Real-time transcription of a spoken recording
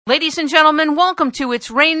Ladies and gentlemen, welcome to It's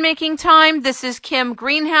Rainmaking Time. This is Kim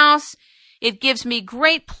Greenhouse. It gives me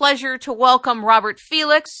great pleasure to welcome Robert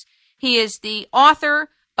Felix. He is the author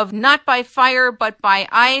of Not by Fire, but by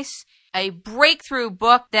Ice, a breakthrough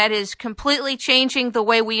book that is completely changing the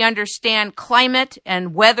way we understand climate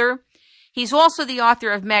and weather. He's also the author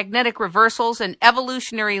of Magnetic Reversals and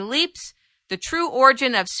Evolutionary Leaps, The True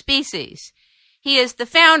Origin of Species. He is the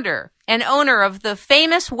founder and owner of the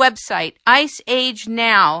famous website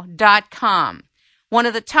IceAgeNow.com, one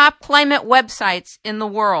of the top climate websites in the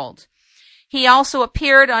world. He also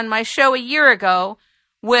appeared on my show a year ago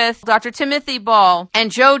with Dr. Timothy Ball and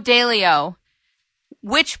Joe Dalio,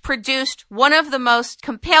 which produced one of the most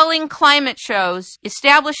compelling climate shows,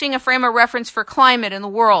 establishing a frame of reference for climate in the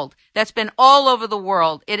world that's been all over the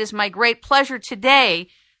world. It is my great pleasure today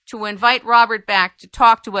to invite Robert back to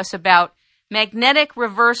talk to us about magnetic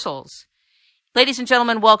reversals. Ladies and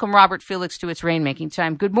gentlemen, welcome Robert Felix to It's Rainmaking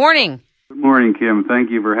Time. Good morning. Good morning, Kim.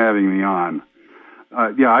 Thank you for having me on.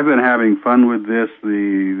 I've been having fun with this.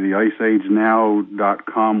 The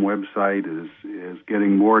IceAgeNow.com website is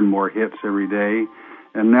getting more and more hits every day.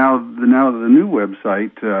 And now the new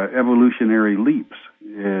website, Evolutionary Leaps,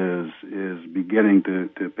 is beginning to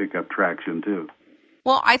pick up traction too.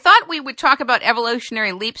 Well, I thought we would talk about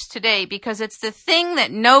evolutionary leaps today because it's the thing that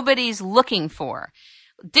nobody's looking for.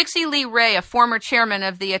 Dixie Lee Ray, a former chairman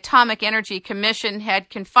of the Atomic Energy Commission, had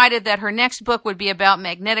confided that her next book would be about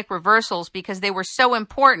magnetic reversals because they were so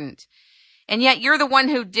important. And yet you're the one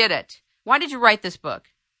who did it. Why did you write this book?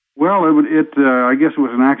 Well, I guess it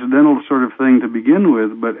was an accidental sort of thing to begin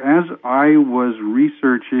with, but as I was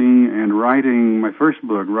researching and writing my first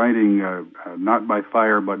book, Not by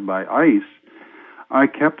Fire, but by Ice, I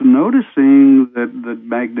kept noticing that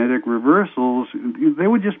magnetic reversals, they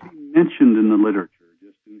would just be mentioned in the literature,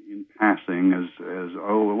 just in passing as it's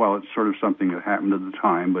sort of something that happened at the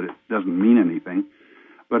time, but it doesn't mean anything.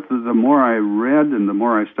 But the more I read and the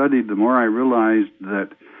more I studied, the more I realized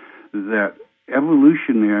that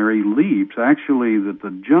evolutionary leaps, actually that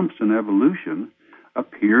the jumps in evolution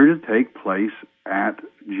appear to take place at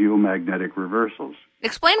geomagnetic reversals.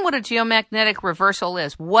 Explain what a geomagnetic reversal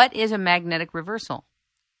is. What is a magnetic reversal?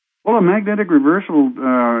 Well, a magnetic reversal,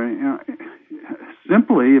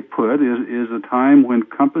 simply put, is a time when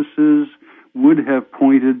compasses would have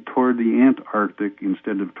pointed toward the Antarctic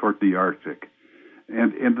instead of toward the Arctic.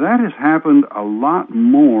 And that has happened a lot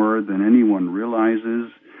more than anyone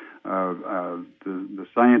realizes. The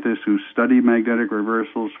scientists who study magnetic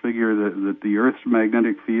reversals figure that the Earth's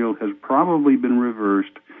magnetic field has probably been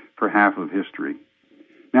reversed for half of history.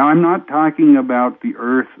 Now, I'm not talking about the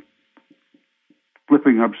Earth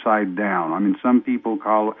flipping upside down. I mean, some people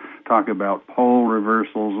talk about pole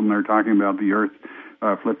reversals, and they're talking about the Earth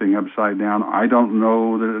flipping upside down. I don't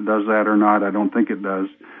know that it does that or not. I don't think it does,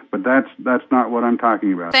 but that's not what I'm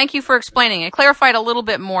talking about. Thank you for explaining it. Clarify it a little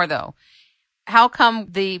bit more, though. How come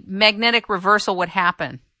the magnetic reversal would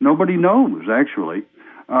happen? Nobody knows, actually.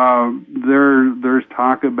 There's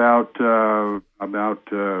talk about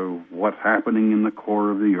what's happening in the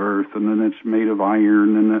core of the Earth, and then it's made of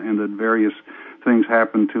iron, and that various things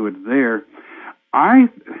happen to it there. I'm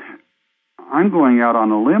going out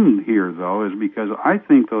on a limb here, though, is because I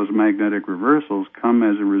think those magnetic reversals come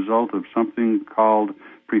as a result of something called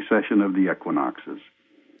precession of the equinoxes.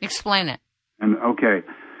 Explain it. And okay,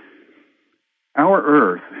 our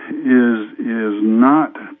Earth is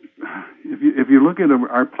not. If you look at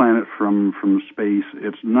our planet from space,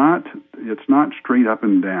 it's not straight up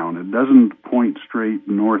and down. It doesn't point straight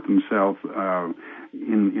north and south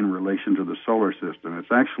in relation to the solar system.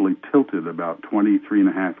 It's actually tilted about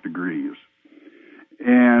 23.5 degrees,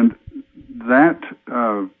 and that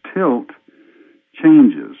tilt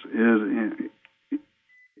changes. It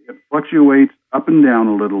fluctuates up and down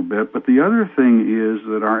a little bit, but the other thing is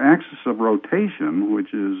that our axis of rotation,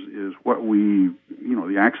 which is what the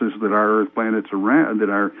axis that our Earth planets around, that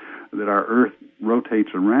our Earth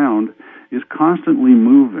rotates around, is constantly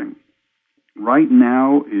moving. Right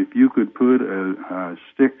now, if you could put a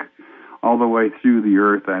stick all the way through the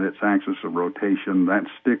Earth at its axis of rotation, that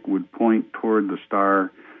stick would point toward the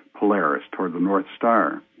star Polaris, toward the North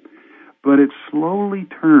Star. But it slowly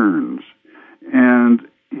turns, and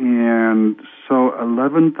so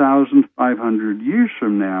 11,500 years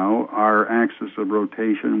from now, our axis of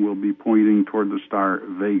rotation will be pointing toward the star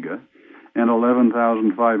Vega, and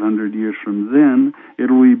 11,500 years from then, it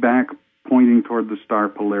will be back pointing toward the star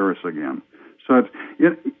Polaris again. So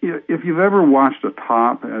if you've ever watched a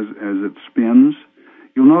top as it spins,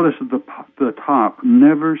 you'll notice that the top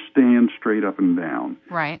never stands straight up and down.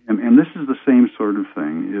 Right. And this is the same sort of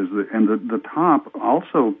thing. And the top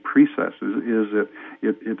also precesses is that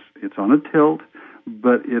it's on a tilt,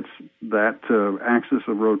 but it's that axis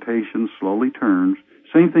of rotation slowly turns.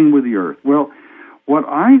 Same thing with the Earth. Well, what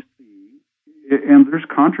I see, and there's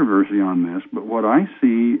controversy on this, but what I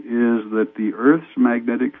see is that the Earth's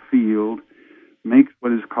magnetic field makes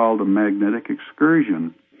what is called a magnetic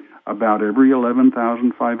excursion about every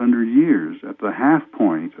 11,500 years at the half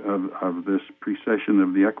point of this precession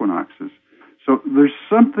of the equinoxes. So there's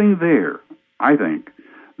something there, I think,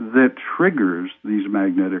 that triggers these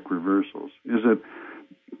magnetic reversals. Is that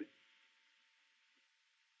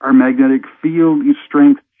our magnetic field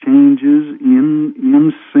strength changes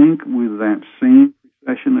in sync with that same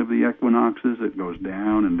precession of the equinoxes. It goes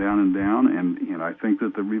down and down and down, and I think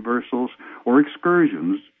that the reversals or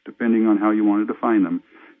excursions, depending on how you want to define them,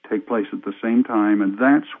 take place at the same time, and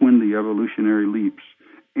that's when the evolutionary leaps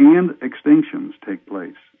and extinctions take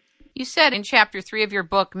place. You said in Chapter 3 of your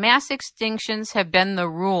book, mass extinctions have been the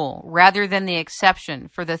rule rather than the exception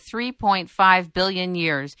for the 3.5 billion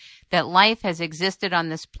years that life has existed on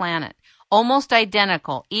this planet. Almost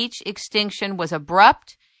identical. Each extinction was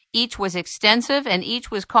abrupt, each was extensive, and each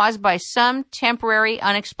was caused by some temporary,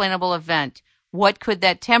 unexplainable event. What could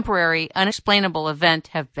that temporary, unexplainable event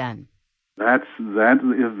have been? That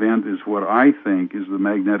event is what I think is the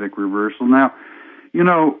magnetic reversal. Now, you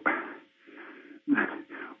know,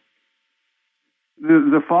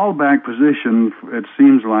 the fallback position, it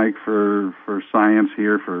seems like for science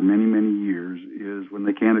here for many, many years, is when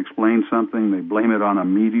they can't explain something, they blame it on a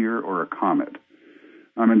meteor or a comet.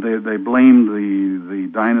 I mean, they blame the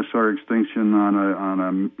dinosaur extinction on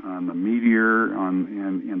a meteor,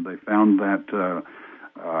 and they found that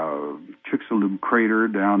Chicxulub crater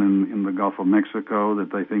down in the Gulf of Mexico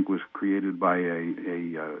that they think was created by a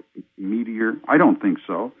meteor. I don't think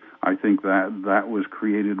so. I think that was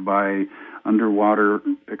created by underwater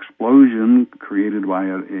explosion created by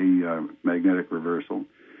a magnetic reversal.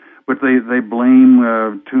 But they blame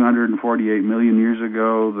 248 million years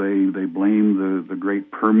ago. They blame the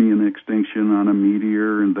great Permian extinction on a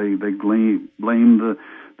meteor, and they blame the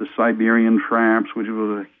Siberian traps, which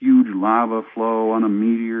was a huge lava flow on a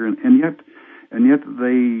meteor, and yet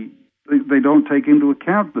they don't take into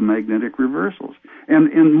account the magnetic reversals.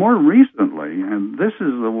 And more recently, and this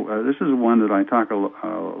is one that I talk a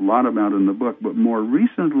lot about in the book, but more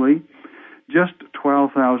recently, just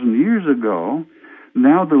 12,000 years ago,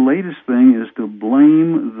 now the latest thing is to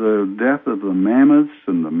blame the death of the mammoths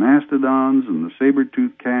and the mastodons and the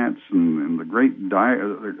saber-toothed cats and the great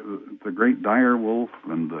dire wolf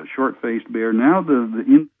and the short-faced bear. Now the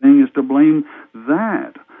thing is to blame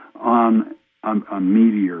that on a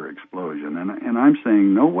meteor explosion. And I'm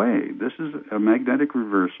saying, no way. This is a magnetic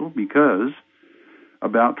reversal because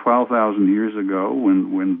about 12,000 years ago,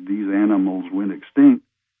 when these animals went extinct,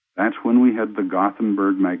 that's when we had the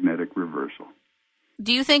Gothenburg magnetic reversal.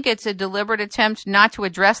 Do you think it's a deliberate attempt not to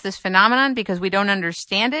address this phenomenon because we don't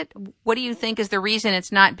understand it? What do you think is the reason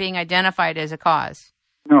it's not being identified as a cause?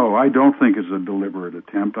 No, I don't think it's a deliberate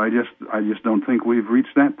attempt. I just don't think we've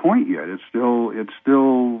reached that point yet. It's still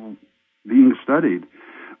being studied.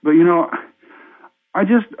 But you know, I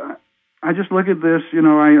just look at this. You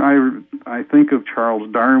know, I think of Charles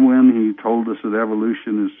Darwin. He told us that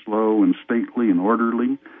evolution is slow and stately and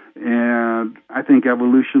orderly. And I think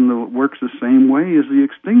evolution works the same way as the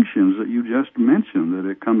extinctions that you just mentioned, that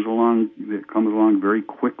it comes along very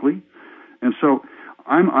quickly. And so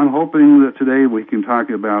I'm hoping that today we can talk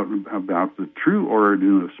about the true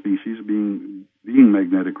origin of species being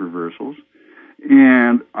magnetic reversals.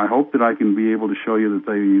 And I hope that I can be able to show you that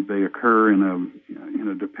they occur in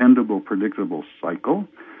a dependable, predictable cycle.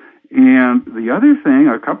 And the other thing,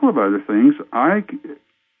 a couple of other things,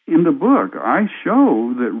 in the book, I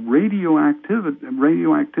show that radioactive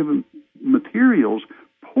materials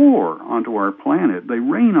pour onto our planet. They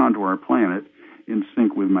rain onto our planet in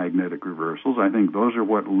sync with magnetic reversals. I think those are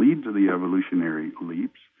what lead to the evolutionary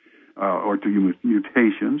leaps or to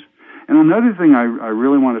mutations. And another thing I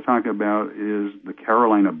really want to talk about is the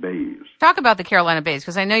Carolina Bays. Talk about the Carolina Bays,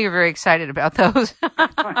 because I know you're very excited about those.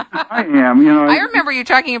 I am. You know, I remember you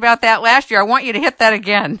talking about that last year. I want you to hit that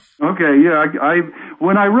again. Okay, yeah.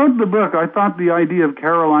 When I wrote the book, I thought the idea of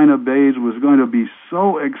Carolina Bays was going to be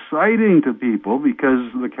so exciting to people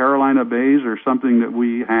because the Carolina Bays are something that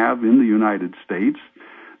we have in the United States.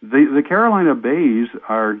 The Carolina Bays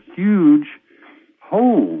are huge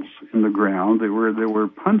holes in the ground. They were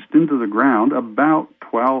punched into the ground about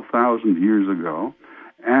 12,000 years ago,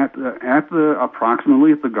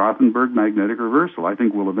 approximately at the Gothenburg magnetic reversal. I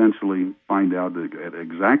think we'll eventually find out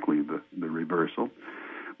exactly the reversal.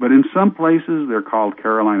 But in some places, they're called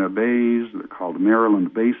Carolina Bays, they're called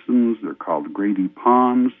Maryland Basins, they're called Grady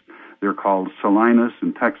Ponds, they're called Salinas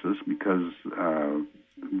in Texas because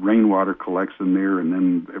rainwater collects in there and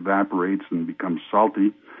then evaporates and becomes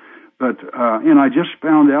salty. But and I just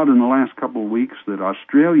found out in the last couple of weeks that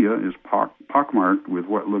Australia is pockmarked with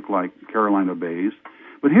what look like Carolina Bays.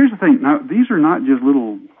 But here's the thing. Now, these are not just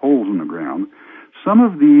little holes in the ground. Some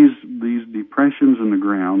of these depressions in the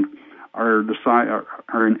ground are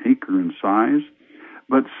an acre in size,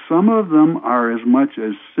 but some of them are as much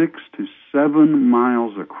as 6 to 7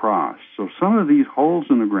 miles across. So some of these holes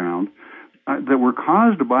in the ground that were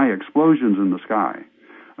caused by explosions in the sky,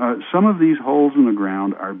 some of these holes in the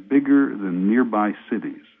ground are bigger than nearby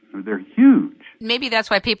cities. They're huge. Maybe that's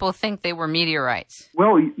why people think they were meteorites.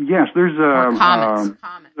 Well, yes, there's comets.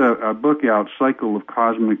 A book out, Cycle of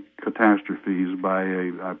Cosmic Catastrophes,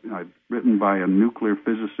 written by a nuclear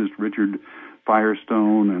physicist, Richard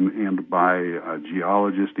Firestone, and by a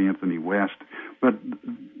geologist, Anthony West. But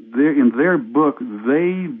in their book,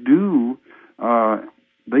 they do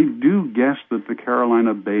guess that the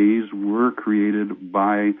Carolina Bays were created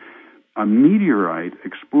by a meteorite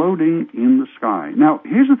exploding in the sky. Now,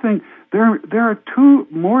 here's the thing. There are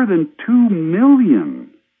more than 2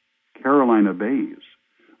 million Carolina Bays.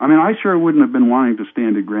 I mean, I sure wouldn't have been wanting to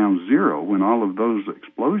stand at ground zero when all of those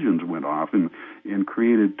explosions went off and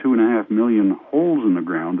created 2.5 million holes in the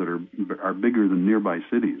ground that are bigger than nearby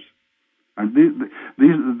cities. And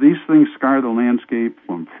these things scar the landscape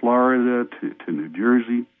from Florida to New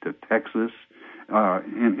Jersey to Texas.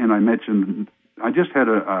 And I mentioned, I just had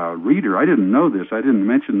a reader. I didn't know this. I didn't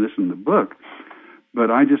mention this in the book. But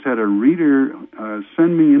I just had a reader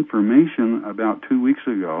send me information about 2 weeks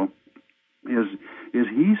ago. Is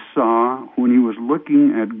he saw, when he was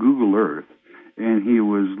looking at Google Earth and he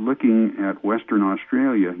was looking at Western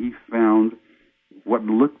Australia, he found what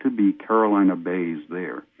looked to be Carolina Bays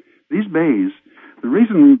there. These bays, the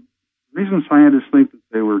reason scientists think that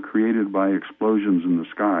they were created by explosions in the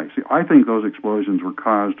sky, see, I think those explosions were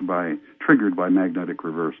triggered by magnetic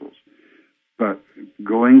reversals. But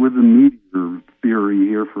going with the meteor theory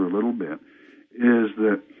here for a little bit, is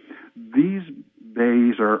that these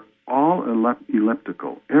bays are all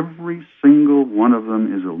elliptical. Every single one of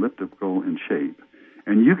them is elliptical in shape.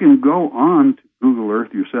 And you can go on to Google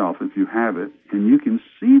Earth yourself if you have it, and you can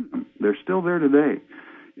see them. They're still there today.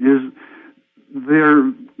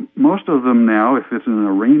 Most of them now, if it's in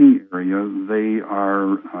a rainy area, they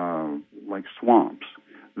are like swamps.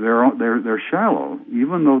 They're shallow.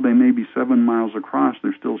 Even though they may be 7 miles across,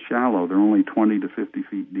 they're still shallow. They're only 20 to 50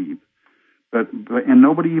 feet deep. And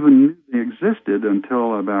nobody even knew they existed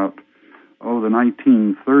until about the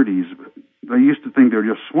 1930s. They used to think they're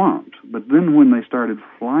just swamps. But then when they started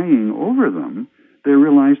flying over them, they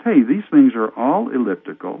realized, hey, these things are all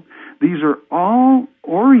elliptical. These are all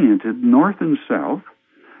oriented north and south.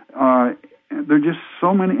 They're just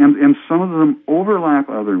so many, and some of them overlap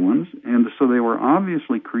other ones, and so they were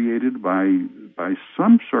obviously created by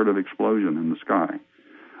some sort of explosion in the sky.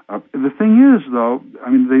 The thing is, though,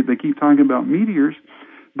 I mean, they keep talking about meteors,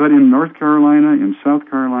 but in North Carolina, in South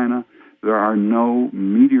Carolina, there are no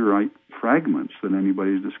meteorite fragments that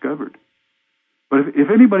anybody's discovered. But if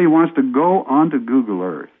anybody wants to go onto Google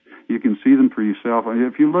Earth, you can see them for yourself. I mean,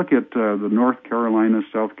 if you look at the North Carolina,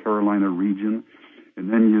 South Carolina region,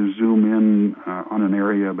 and then you zoom in on an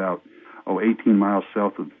area about 18 miles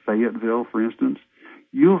south of Fayetteville, for instance,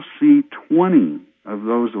 you'll see 20 of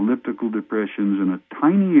those elliptical depressions in a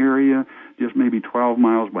tiny area, just maybe 12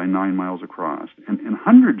 miles by 9 miles across, and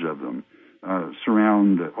hundreds of them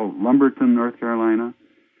surround Lumberton, North Carolina.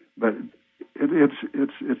 But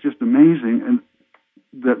it's just amazing, and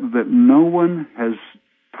that no one has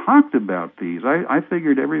talked about these. I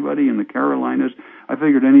figured everybody in the Carolinas, I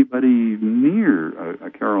figured anybody near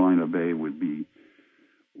a Carolina Bay would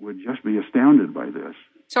just be astounded by this.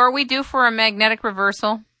 So are we due for a magnetic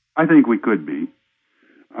reversal? I think we could be.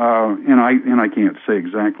 And I can't say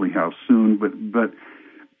exactly how soon, but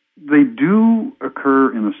they do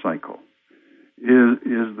occur in a cycle. Is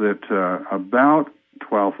that about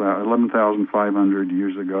 11,500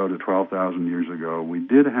 years ago to 12,000 years ago, we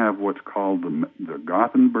did have what's called the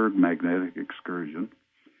Gothenburg magnetic excursion.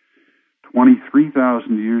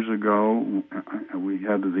 23,000 years ago, we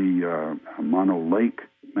had the Mono Lake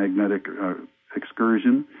magnetic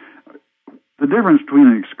excursion. The difference between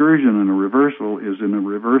an excursion and a reversal is in a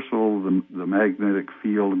reversal, the magnetic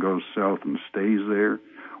field goes south and stays there,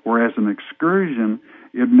 whereas an excursion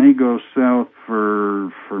it may go south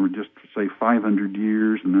for just, say, 500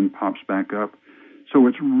 years and then pops back up. So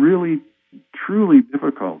it's really, truly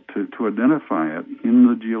difficult to identify it in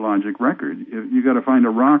the geologic record. You got to find a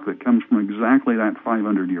rock that comes from exactly that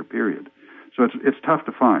 500-year period. So it's tough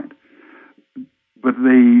to find. But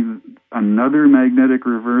another magnetic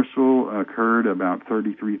reversal occurred about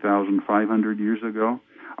 33,500 years ago.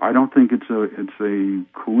 I don't think it's a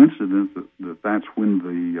coincidence that's when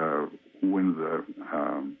the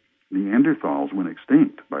Neanderthals went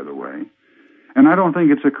extinct, by the way. And I don't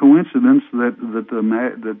think it's a coincidence that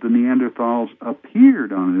the Neanderthals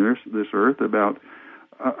appeared on this Earth about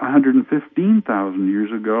 115,000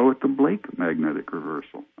 years ago at the Blake magnetic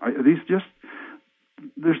reversal.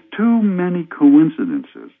 There's too many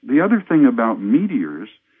coincidences. The other thing about meteors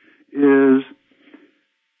is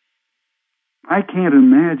I can't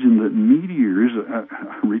imagine that meteors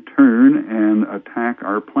return and attack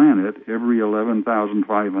our planet every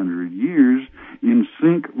 11,500 years in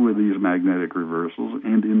sync with these magnetic reversals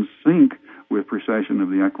and in sync with precession of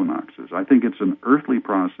the equinoxes. I think it's an earthly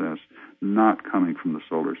process not coming from the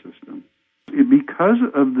solar system. Because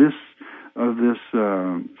of this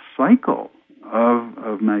cycle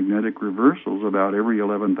of magnetic reversals about every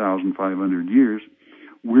 11,500 years,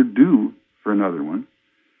 we're due for another one.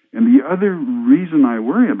 And the other reason I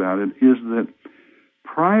worry about it is that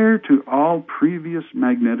prior to all previous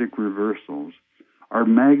magnetic reversals, our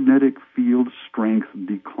magnetic field strength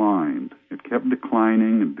declined. It kept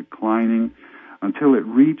declining and declining until it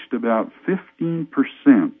reached about 15%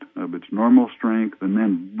 of its normal strength, and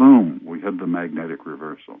then, boom, we had the magnetic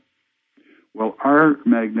reversal. Well, our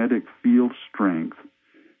magnetic field strength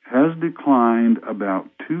has declined about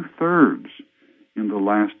 2/3 in the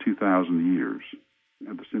last 2,000 years,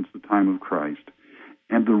 since the time of Christ.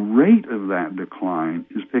 And the rate of that decline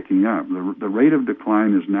is picking up. The rate of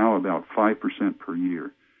decline is now about 5% per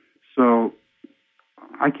year. So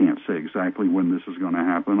I can't say exactly when this is going to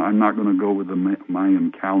happen. I'm not going to go with the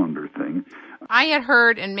Mayan calendar thing. I had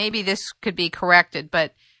heard, and maybe this could be corrected,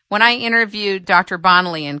 but when I interviewed Dr.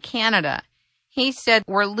 Bonnelly in Canada, he said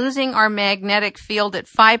we're losing our magnetic field at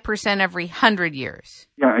 5% every 100 years.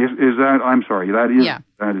 Yeah, is that, I'm sorry, that is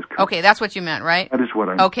correct. Okay, that's what you meant, right? That is what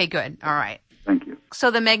I meant. Okay, good. All right. Thank you.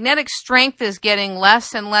 So the magnetic strength is getting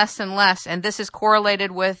less and less and less, and this is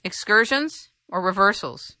correlated with excursions or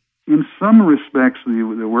reversals? In some respects,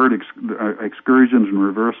 the word excursions and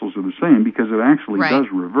reversals are the same because it actually does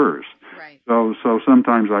reverse. Right. So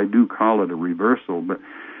sometimes I do call it a reversal, but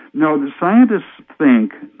no, the scientists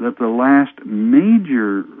think that the last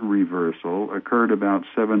major reversal occurred about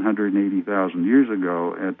 780,000 years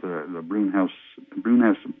ago at the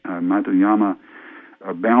Brunhes-Matuyama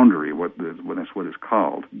boundary. That's what it's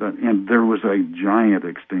called. And there was a giant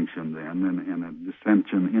extinction then and a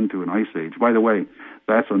descension into an ice age. By the way,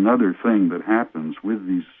 that's another thing that happens with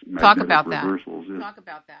these magnetic reversals. Talk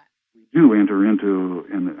about that. We do enter into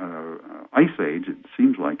an ice age, it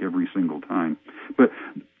seems like, every single time. But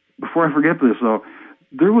before I forget this, though,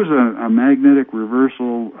 there was a magnetic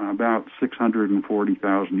reversal about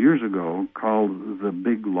 640,000 years ago called the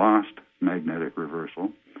Big Lost magnetic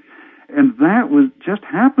reversal. And that just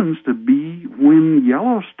happens to be when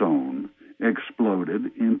Yellowstone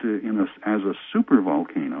exploded as a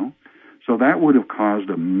supervolcano. So that would have caused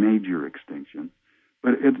a major extinction.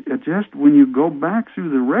 But it just, when you go back through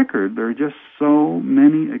the record, there are just so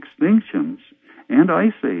many extinctions and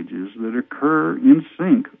ice ages that occur in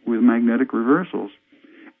sync with magnetic reversals.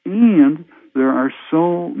 And there are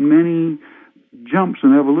so many jumps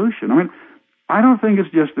in evolution. I mean, I don't think it's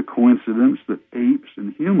just a coincidence that apes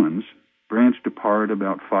and humans branched apart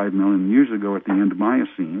about 5 million years ago at the end of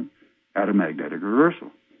Miocene at a magnetic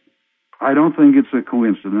reversal. I don't think it's a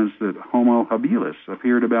coincidence that Homo habilis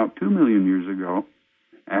appeared about 2 million years ago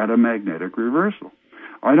at a magnetic reversal.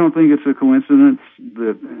 I don't think it's a coincidence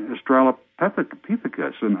that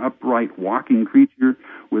Australopithecus, an upright walking creature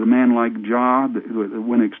with a man-like jaw that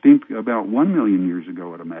went extinct about 1 million years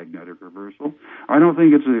ago at a magnetic reversal. I don't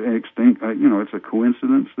think it's it's a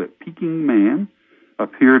coincidence that Peking man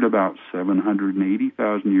appeared about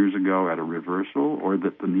 780,000 years ago at a reversal, or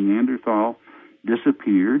that the Neanderthal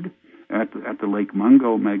disappeared at the Lake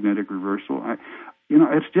Mungo magnetic reversal.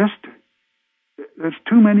 There's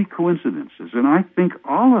too many coincidences, and I think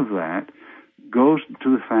all of that goes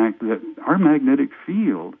to the fact that our magnetic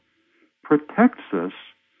field protects us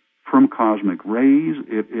from cosmic rays.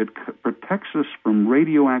 It protects us from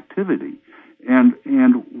radioactivity. And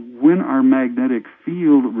when our magnetic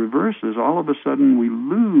field reverses, all of a sudden we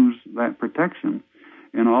lose that protection,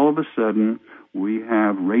 and all of a sudden we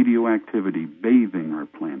have radioactivity bathing our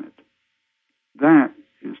planet. That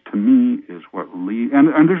to me, is what leads.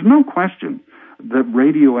 And there's no question that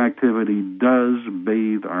radioactivity does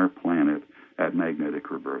bathe our planet at magnetic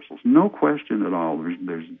reversals. No question at all.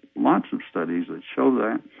 There's lots of studies that show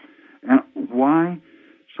that. And why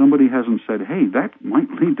somebody hasn't said, hey, that might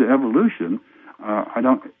lead to evolution, I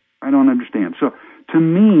don't understand. So to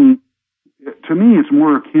me, it's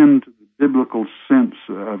more akin to the biblical sense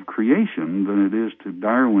of creation than it is to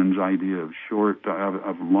Darwin's idea of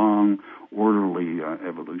long, orderly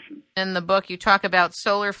evolution. In the book, you talk about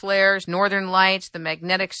solar flares, northern lights, the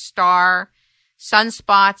magnetic star,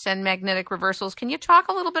 sunspots, and magnetic reversals. Can you talk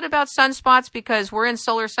a little bit about sunspots? Because we're in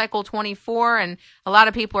solar cycle 24, and a lot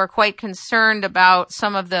of people are quite concerned about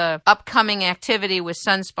some of the upcoming activity with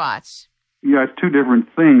sunspots. Yeah, it's two different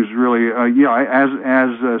things, really. As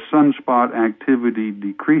sunspot activity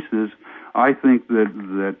decreases, I think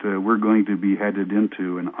that we're going to be headed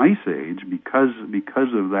into an ice age because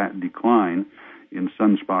of that decline in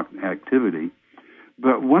sunspot activity.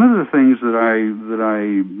 But one of the things that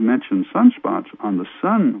I mention sunspots on the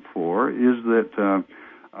sun for is that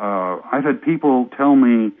I've had people tell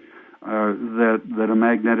me that a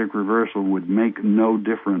magnetic reversal would make no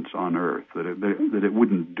difference on Earth, that it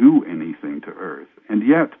wouldn't do anything to Earth. And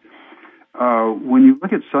yet, when you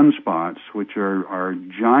look at sunspots, which are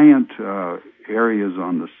giant areas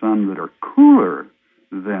on the sun that are cooler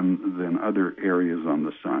than other areas on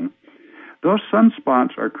the sun, those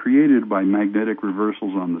sunspots are created by magnetic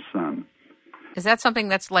reversals on the sun. Is that something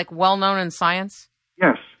that's like well known in science?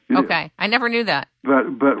 Yes. Okay, I never knew that.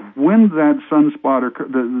 But when that sunspot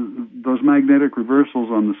those magnetic reversals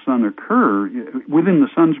on the sun occur within the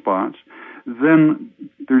sunspots, then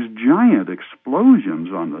there's giant explosions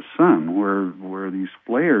on the sun where these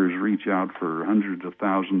flares reach out for hundreds of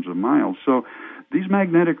thousands of miles. So these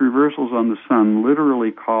magnetic reversals on the sun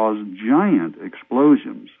literally cause giant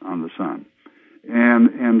explosions on the sun.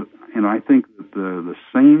 And I think that the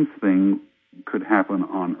same thing could happen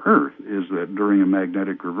on Earth, is that during a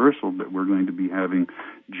magnetic reversal that we're going to be having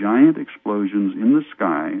giant explosions in the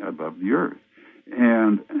sky above the Earth.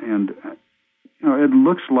 And it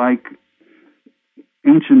looks like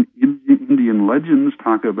ancient Indian legends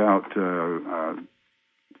talk about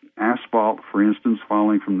asphalt, for instance,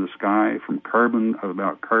 falling from the sky,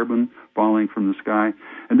 about carbon falling from the sky.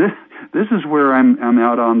 And this is where I'm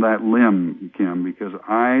out on that limb, Kim, because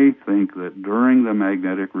I think that during the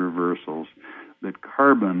magnetic reversals that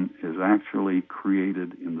carbon is actually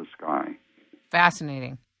created in the sky.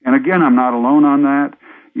 Fascinating. And again, I'm not alone on that.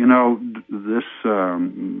 You know, this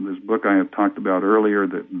book I have talked about earlier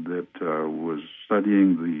that was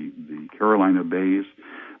studying the Carolina Bays,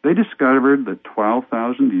 they discovered that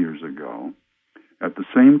 12,000 years ago, at the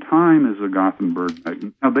same time as the Gothenburg,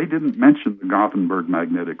 now they didn't mention the Gothenburg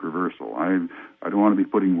magnetic reversal. I don't want to be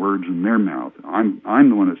putting words in their mouth. I'm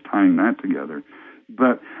the one that's tying that together.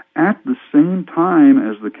 But at the same time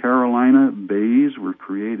as the Carolina Bays were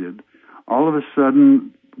created, all of a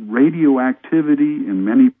sudden radioactivity in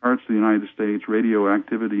many parts of the United States,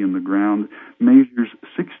 radioactivity in the ground, measures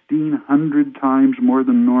 1,600 times more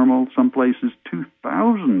than normal, some places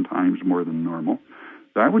 2,000 times more than normal.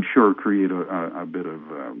 That would sure create a bit of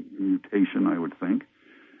mutation, I would think.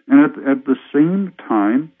 And at the same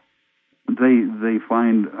time, they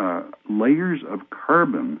find layers of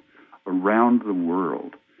carbon around the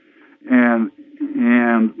world. And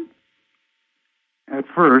at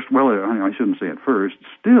first, well, I shouldn't say at first,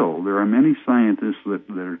 still there are many scientists that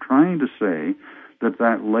are trying to say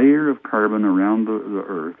that layer of carbon around the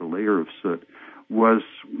Earth, a layer of soot, was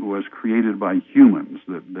created by humans,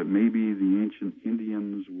 that maybe the ancient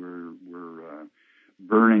Indians were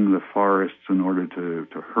burning the forests in order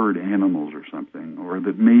to herd animals or something, or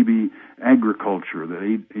that maybe agriculture, that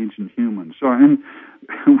ancient humans. So, and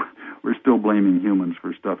we're still blaming humans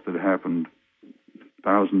for stuff that happened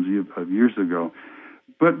thousands of years ago.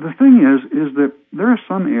 But the thing is that there are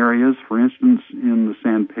some areas, for instance, in the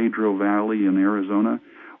San Pedro Valley in Arizona,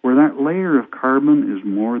 where that layer of carbon is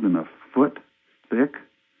more than a foot thick.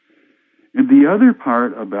 And the other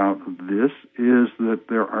part about this is that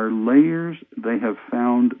there are layers, they have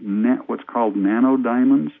found what's called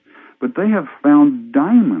nanodiamonds, but they have found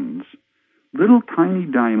diamonds, little tiny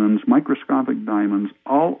diamonds, microscopic diamonds,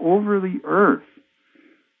 all over the Earth.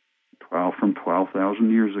 From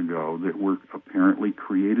 12,000 years ago, that were apparently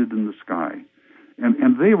created in the sky,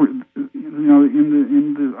 and they were,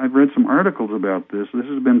 I've read some articles about this. This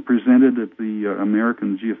has been presented at the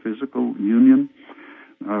American Geophysical Union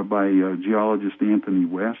by geologist Anthony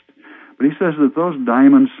West. But he says that those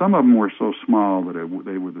diamonds, some of them were so small that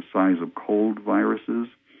they were the size of cold viruses,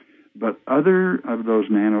 but other of those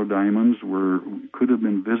nanodiamonds could have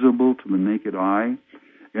been visible to the naked eye.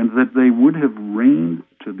 and that they would have rained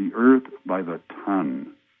to the earth by the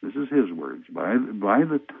ton. This is his words, by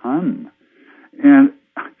the ton. And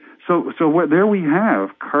so what, there we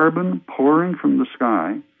have carbon pouring from the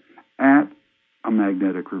sky at a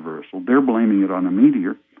magnetic reversal. They're blaming it on a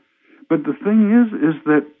meteor. But the thing is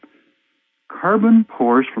that carbon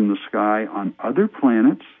pours from the sky on other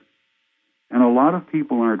planets, and a lot of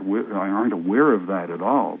people aren't aware of that at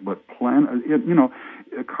all. But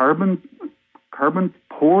carbon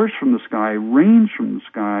pours from the sky, rains from the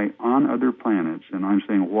sky on other planets, and I'm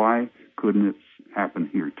saying, why couldn't it happen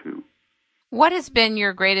here too? What has been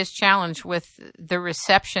your greatest challenge with the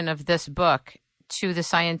reception of this book to the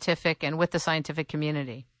scientific and with the scientific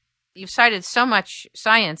community? You've cited so much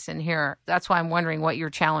science in here. That's why I'm wondering what your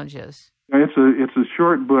challenge is. It's a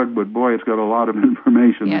short book, but boy, it's got a lot of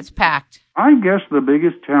information. Yeah, it's packed. I guess the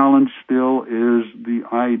biggest challenge still is the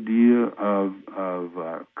idea of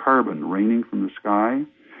carbon raining from the sky.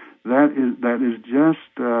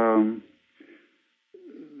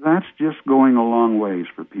 That's just going a long ways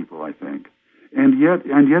for people, I think. And yet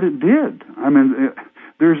it did. I mean,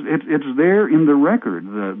 it's there in the record.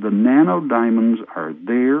 The nanodiamonds are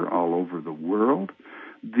there all over the world.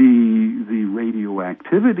 The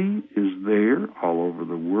radioactivity is there all over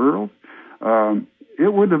the world.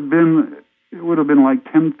 It would have been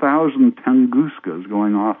like 10,000 Tunguskas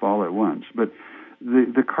going off all at once. But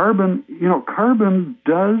the carbon, carbon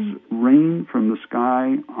does rain from the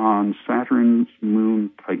sky on Saturn's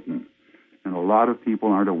moon Titan, and a lot of people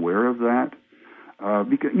aren't aware of that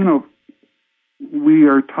because we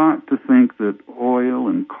are taught to think that oil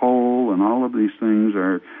and coal and all of these things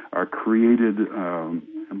are created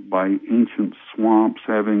by ancient swamps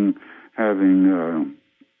having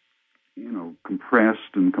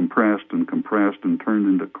compressed and compressed and compressed and turned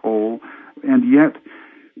into coal. And yet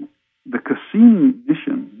the Cassini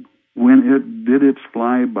mission, when it did its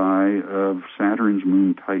flyby of Saturn's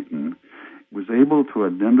moon Titan, was able to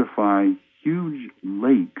identify huge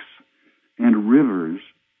lakes and rivers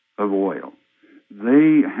of oil.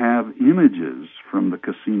 They have images from the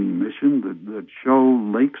Cassini mission that show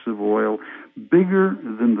lakes of oil bigger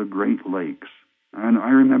than the Great Lakes. And I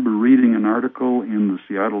remember reading an article in the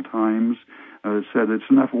Seattle Times that said it's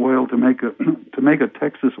enough oil to make a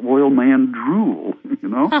Texas oil man drool,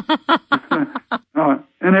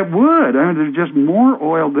 and it would. I mean, there's just more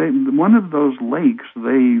oil. One of those lakes,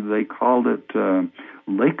 they called it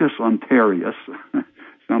Lacus Ontarius.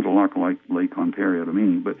 Sounds a lot like Lake Ontario to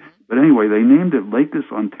me, but anyway, they named it Lacus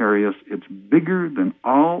Ontarius. It's bigger than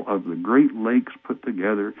all of the Great Lakes put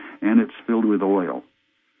together, and it's filled with oil.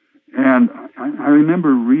 And I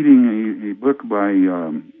remember reading a book by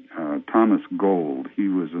Thomas Gold. He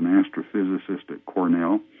was an astrophysicist at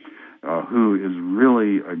Cornell, who is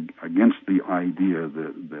really against the idea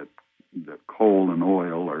that coal and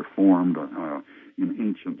oil are formed in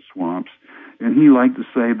ancient swamps. And he liked to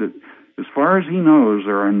say that, as far as he knows,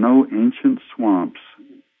 there are no ancient swamps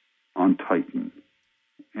on Titan,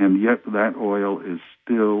 and yet that oil is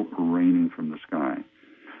still raining from the sky.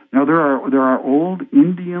 Now there are old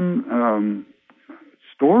Indian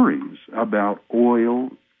stories about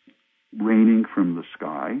oil raining from the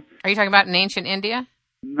sky. Are you talking about in ancient India?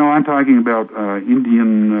 No, I'm talking about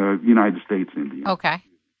United States India. Okay.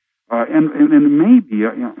 And maybe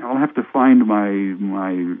I'll have to find my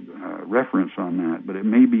reference on that, but it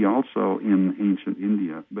may be also in ancient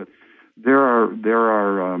India. But there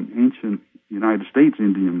are ancient United States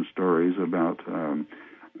Indian stories about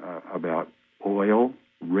oil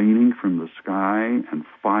raining from the sky and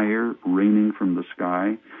fire raining from the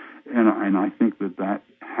sky, and I think that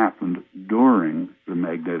happened during the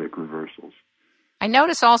magnetic reversals. I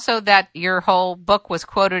notice also that your whole book was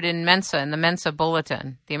quoted in the Mensa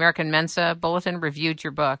Bulletin. The American Mensa Bulletin reviewed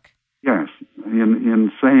your book. Yes,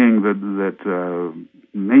 in saying that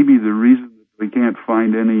maybe the reason we can't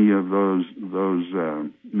find any of those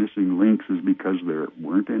missing links is because there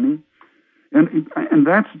weren't any, and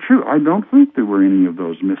that's true. I don't think there were any of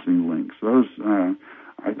those missing links. Those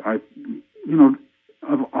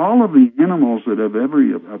of all of the animals that have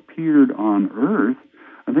ever appeared on Earth,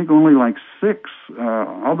 I think only like six,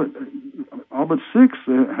 all but six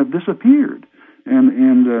have disappeared,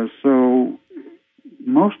 and so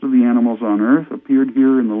most of the animals on Earth appeared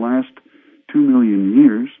here in the last 2 million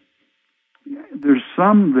years. There's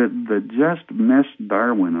some that just messed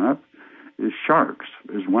Darwin up. Sharks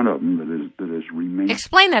is one of them that is remained.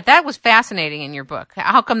 Explain that. That was fascinating in your book.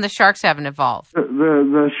 How come the sharks haven't evolved?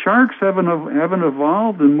 The sharks haven't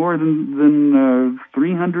evolved in more than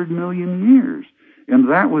 300 million years. And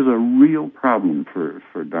that was a real problem for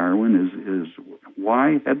Darwin, is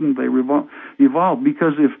Why hadn't they evolved?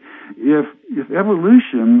 Because if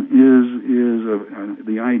evolution is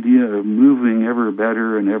the idea of moving ever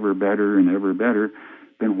better and ever better and ever better,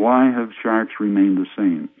 then why have sharks remained the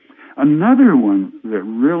same? Another one that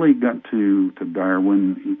really got to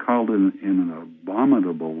Darwin, he called it an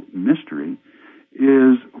abominable mystery,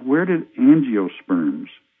 is where did angiosperms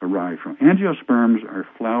arrive from? Angiosperms are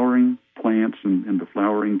flowering plants and the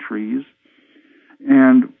flowering trees.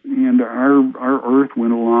 And our Earth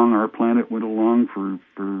went along, our planet went along for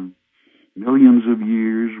millions of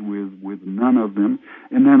years with none of them.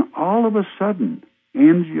 And then all of a sudden,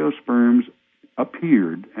 angiosperms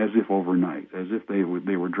appeared as if overnight, as if they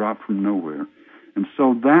were dropped from nowhere. And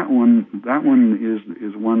so that one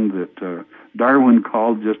is one that Darwin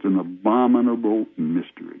called just an abominable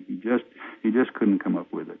mystery. He just couldn't come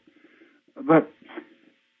up with it. But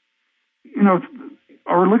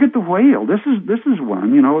or look at the whale. This is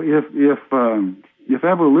one. If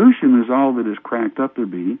evolution is all that is cracked up to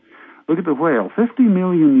be, look at the whale. 50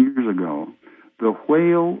 million years ago, the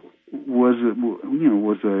whale was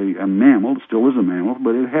a mammal. It still is a mammal,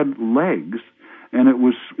 but it had legs, and it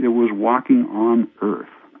was walking on Earth,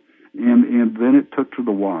 and then it took to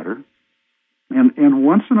the water, and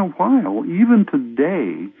once in a while, even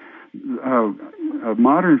today, a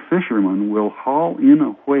modern fisherman will haul in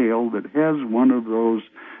a whale that has one of those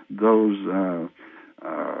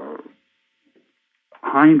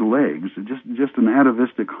hind legs, just an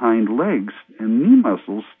atavistic hind legs, and knee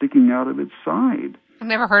muscles sticking out of its side. I've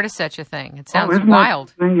never heard of such a thing. It sounds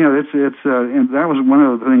wild. Yeah, it's and that was one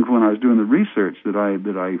of the things when I was doing the research that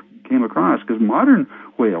I came across, because modern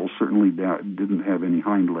whales certainly didn't have any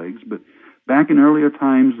hind legs, but back in earlier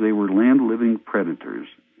times they were land-living predators,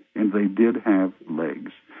 and they did have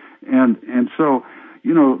legs, and so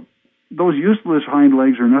those useless hind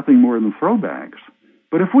legs are nothing more than throwbacks.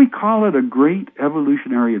 But if we call it a great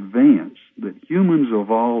evolutionary advance that humans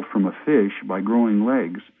evolved from a fish by growing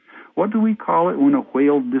legs, what do we call it when a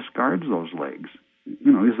whale discards those legs?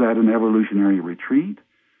 Is that an evolutionary retreat?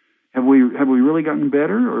 Have we really gotten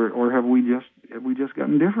better, or have we just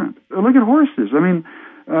gotten different? Look at horses.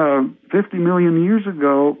 50 million years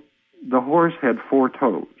ago, the horse had 4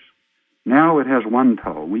 toes. Now it has 1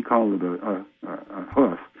 toe. We call it a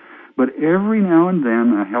hoof. But every now and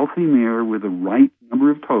then, a healthy mare with the right number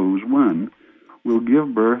of toes, 1, will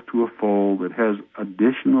give birth to a foal that has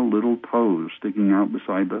additional little toes sticking out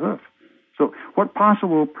beside the hoof. So what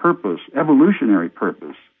possible purpose, evolutionary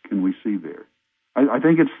purpose, can we see there? I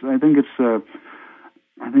think it's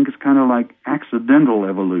kind of like accidental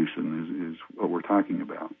evolution is what we're talking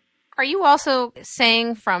about. Are you also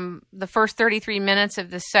saying from the first 33 minutes of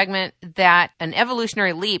this segment that an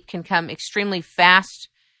evolutionary leap can come extremely fast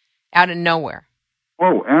out of nowhere?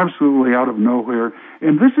 Oh, absolutely out of nowhere.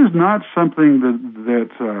 And this is not something that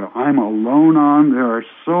I'm alone on. There are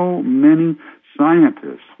so many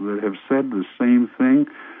scientists that have said the same thing.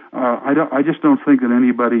 I just don't think that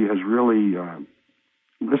anybody has really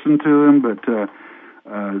listened to them, but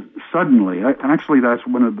suddenly, actually that's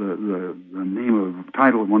one of the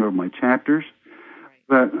title of one of my chapters,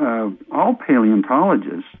 but all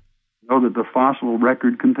paleontologists know that the fossil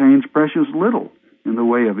record contains precious little in the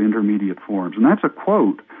way of intermediate forms. And that's a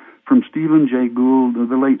quote from Stephen Jay Gould,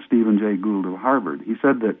 the late Stephen Jay Gould of Harvard. He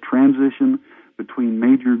said that transition between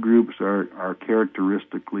major groups are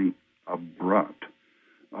characteristically abrupt.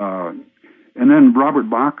 And then Robert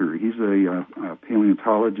Bacher, he's a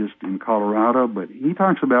paleontologist in Colorado, but he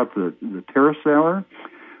talks about the pterosaur,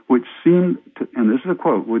 which seemed to, and this is a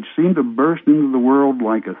quote, which seemed to burst into the world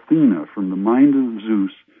like Athena from the mind of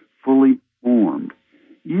Zeus, fully formed.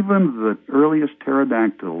 Even the earliest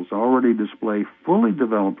pterodactyls already display fully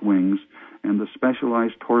developed wings and the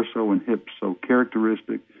specialized torso and hips so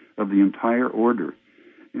characteristic of the entire order.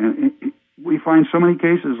 And we find so many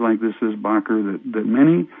cases like this, says Bacher, that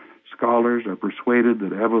many scholars are persuaded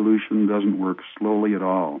that evolution doesn't work slowly at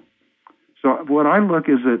all. So what I look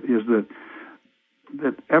is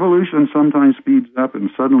that evolution sometimes speeds up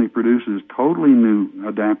and suddenly produces totally new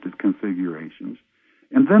adaptive configurations.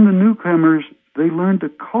 And then the newcomers, they learn to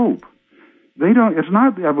cope. It's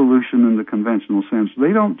not evolution in the conventional sense.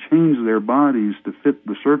 They don't change their bodies to fit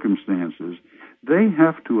the circumstances. They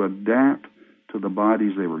have to adapt to the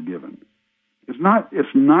bodies they were given. It's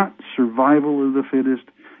not survival of the fittest.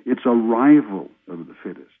 It's arrival of the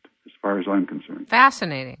fittest, as far as I'm concerned.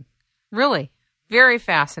 Fascinating. Really. Very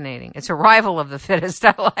fascinating. It's arrival of the fittest.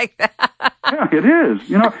 I like that. Yeah, it is.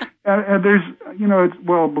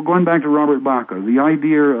 Going back to Robert Bacher, the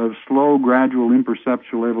idea of slow, gradual,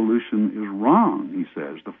 imperceptual evolution is wrong, he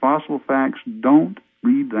says. The fossil facts don't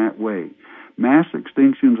read that way. Mass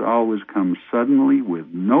extinctions always come suddenly with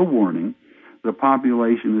no warning. The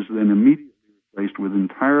population is then immediately replaced with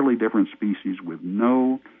entirely different species with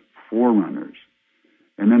no forerunners.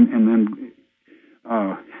 And then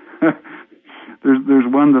there's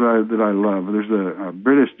one that I love. There's a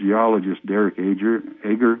British geologist, Derek Ager.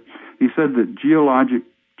 He said that geologic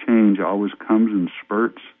change always comes in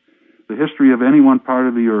spurts. The history of any one part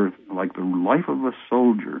of the earth, like the life of a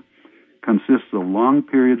soldier, consists of long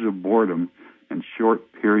periods of boredom and short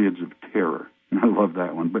periods of terror. And I love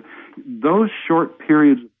that one. But those short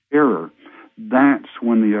periods of terror, that's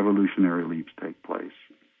when the evolutionary leaps take place.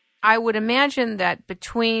 I would imagine that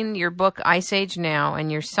between your book Ice Age Now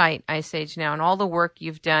and your site Ice Age Now and all the work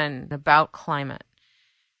you've done about climate,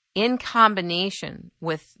 in combination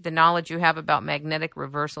with the knowledge you have about magnetic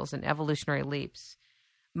reversals and evolutionary leaps,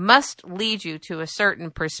 must lead you to a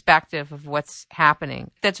certain perspective of what's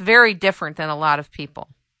happening that's very different than a lot of people.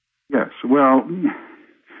 Yes, well,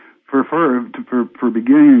 to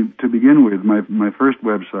begin with, my first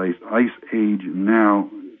website,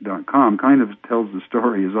 iceagenow.com, kind of tells the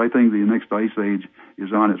story. Is I think the next ice age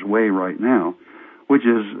is on its way right now, which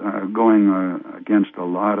is going against a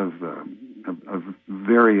lot of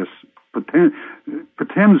various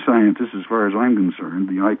pretend scientists, as far as I'm concerned,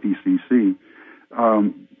 the IPCC.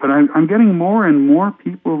 But I'm getting more and more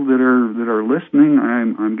people that are listening.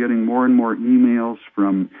 I'm getting more and more emails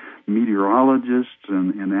from meteorologists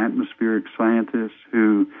and atmospheric scientists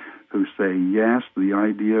who say yes, the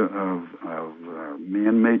idea of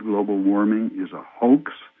man-made global warming is a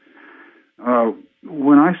hoax.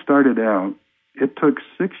 When I started out, it took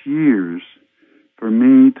 6 years for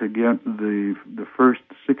me to get the first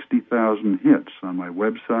 60,000 hits on my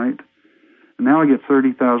website. And now I get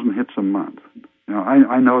 30,000 hits a month. Now,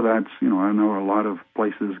 I know that's, I know a lot of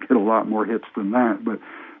places get a lot more hits than that, but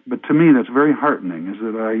to me that's very heartening, is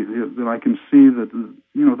that I can see that,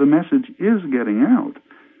 the message is getting out.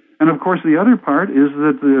 And of course the other part is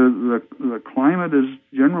that the climate is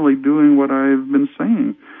generally doing what I've been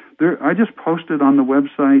saying. I just posted on the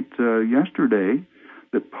website yesterday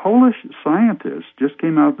that Polish scientists just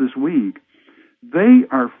came out this week. They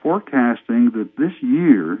are forecasting that this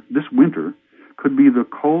winter, could be the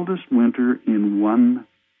coldest winter in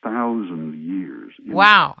 1,000 years.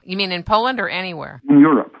 Wow. You mean in Poland or anywhere? In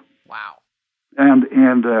Europe. Wow. And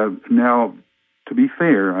now, to be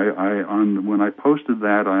fair, when I posted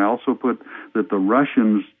that, I also put that the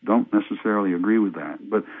Russians don't necessarily agree with that.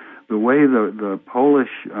 But the way the Polish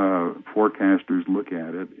forecasters look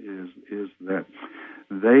at it is that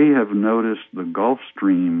they have noticed the Gulf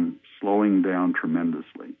Stream slowing down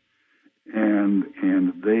tremendously. And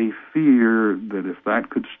they fear that if that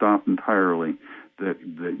could stop entirely, that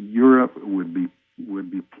Europe would be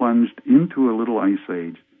plunged into a little ice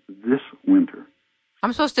age this winter.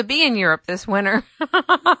 I'm supposed to be in Europe this winter.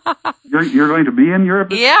 You're going to be in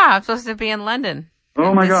Europe? Yeah, I'm supposed to be in London.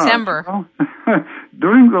 Oh my God! December. Well,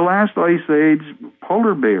 during the last ice age,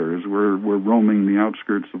 polar bears were roaming the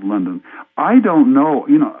outskirts of London. I don't know.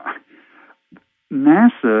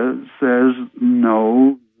 NASA says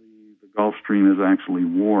no. Gulf Stream is actually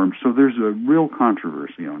warm, so there's a real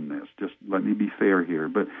controversy on this. Just let me be fair here,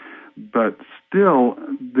 but still,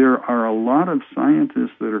 there are a lot of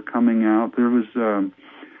scientists that are coming out. There was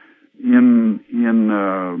in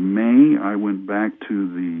May, I went back to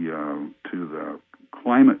the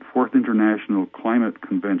Fourth International Climate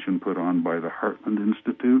Convention put on by the Heartland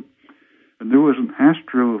Institute, and there was an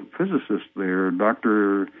astrophysicist there,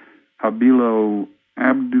 Dr. Habilo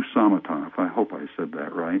Abdusamatov. I hope I said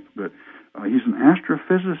that right, but he's an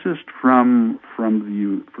astrophysicist from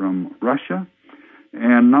Russia,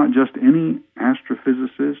 and not just any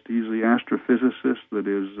astrophysicist. He's the astrophysicist that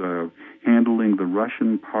is handling the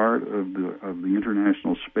Russian part of the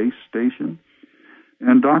International Space Station.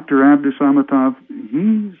 And Dr. Abdusamatov,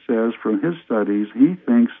 he says from his studies, he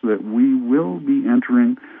thinks that we will be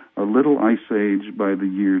entering a little ice age by the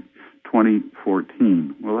year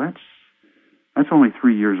 2014. Well, that's only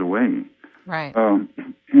 3 years away. Right. And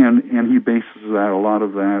he bases a lot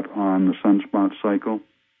of that on the sunspot cycle.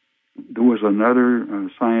 There was another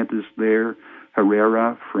scientist there,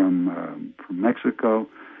 Herrera from Mexico,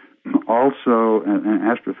 also an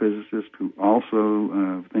astrophysicist who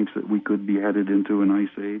also thinks that we could be headed into an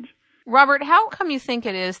ice age. Robert, how come you think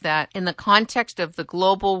it is that in the context of the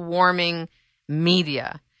global warming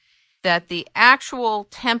media, that the actual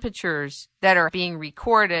temperatures that are being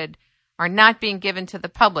recorded are not being given to the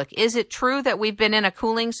public? Is it true that we've been in a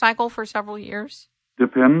cooling cycle for several years?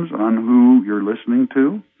 Depends on who you're listening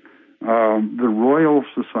to. The Royal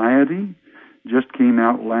Society just came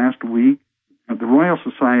out last week. The Royal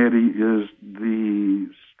Society is the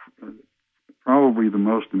the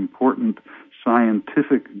most important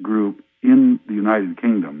scientific group in the United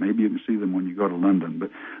Kingdom. Maybe you can see them when you go to London.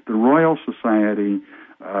 But the Royal Society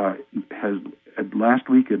has last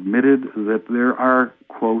week admitted that there are,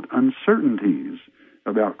 quote, uncertainties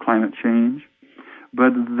about climate change.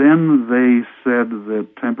 But then they said that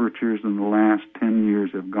temperatures in the last 10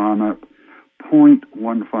 years have gone up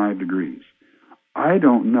 0.15 degrees. I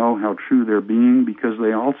don't know how true they're being, because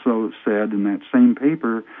they also said in that same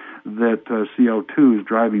paper that CO2 is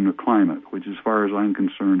driving the climate, which, as far as I'm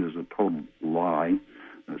concerned, is a total lie.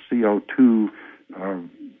 CO2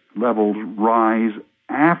 levels rise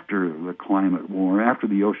after the climate warm, after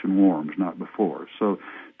the ocean warms, not before. So,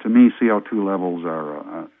 to me, CO2 levels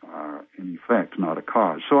are in effect not a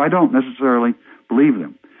cause. So I don't necessarily believe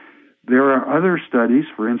them. There are other studies.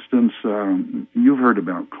 For instance, you've heard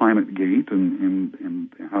about ClimateGate and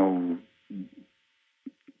how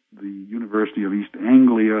the University of East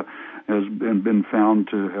Anglia has been found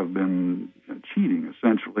to have been cheating,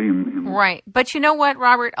 essentially. Right. But you know what,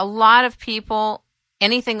 Robert? A lot of people,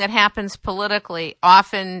 anything that happens politically,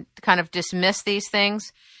 often kind of dismiss these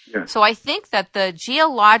things. Yes. So I think that the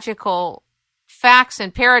geological facts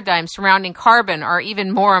and paradigms surrounding carbon are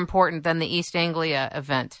even more important than the East Anglia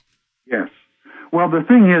event. Yes. Well, the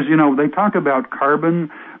thing is, they talk about carbon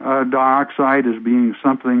dioxide as being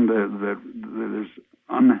something that is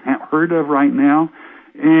unheard of right now.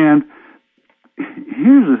 And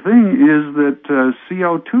here's the thing, is that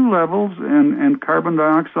CO2 levels and carbon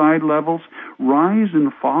dioxide levels rise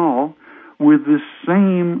and fall with this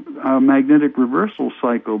same magnetic reversal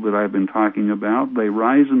cycle that I've been talking about. They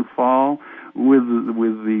rise and fall with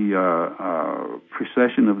the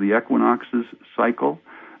precession of the equinoxes cycle,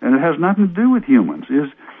 and it has nothing to do with humans.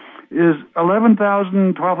 Is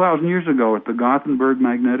 11,000, 12,000 years ago at the Gothenburg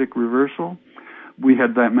magnetic reversal, we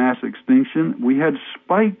had that mass extinction. We had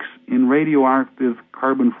spikes in radioactive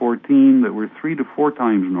carbon-14 that were 3 to 4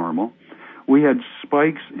 times normal. We had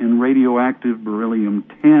spikes in radioactive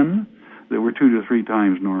beryllium-10 that were 2 to 3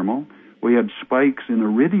 times normal. We had spikes in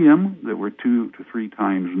iridium that were 2 to 3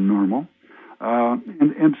 times normal.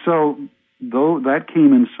 And so, though that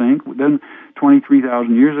came in sync, then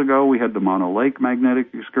 23,000 years ago, we had the Mono Lake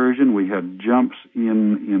magnetic excursion. We had jumps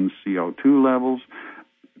in CO2 levels.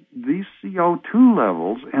 These CO2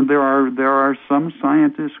 levels, and there are some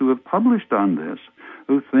scientists who have published on this,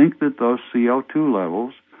 who think that those CO2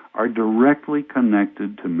 levels are directly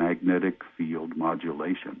connected to magnetic field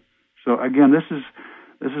modulation. So again, this is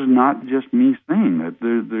not just me saying that.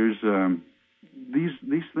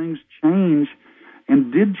 These things change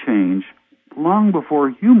and did change long before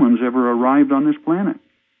humans ever arrived on this planet.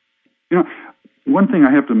 One thing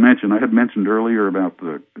I have to mention, I had mentioned earlier about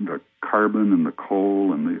the carbon and the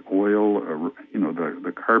coal and the oil,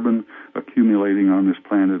 the carbon accumulating on this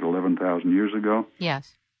planet 11,000 years ago.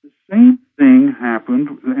 Yes. The same thing happened,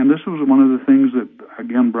 and this was one of the things that,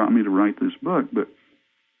 again, brought me to write this book, but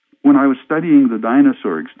when I was studying the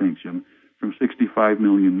dinosaur extinction from 65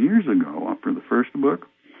 million years ago for the first book,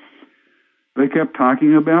 they kept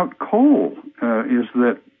talking about coal, is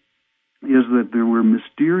that there were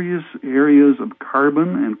mysterious areas of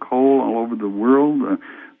carbon and coal all over the world.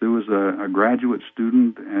 There was a graduate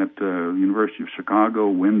student at the University of Chicago,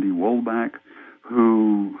 Wendy Wolbach,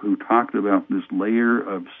 who talked about this layer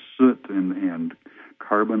of soot and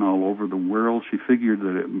carbon all over the world. She figured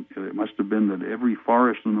that it must have been that every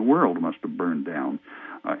forest in the world must have burned down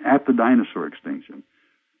at the dinosaur extinction.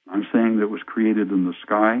 I'm saying that it was created in the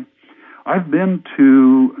sky. I've been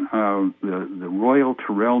to the Royal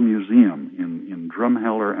Tyrrell Museum in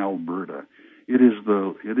Drumheller, Alberta. It is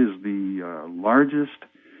the largest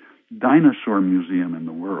dinosaur museum in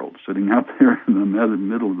the world, sitting out there in the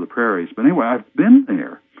middle of the prairies. But anyway, I've been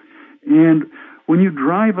there, and when you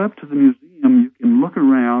drive up to the museum, you can look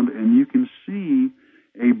around and you can see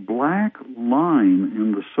a black line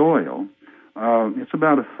in the soil. It's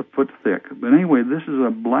about a foot thick. But anyway, this is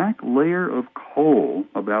a black layer of coal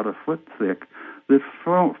about a foot thick that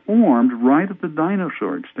formed right at the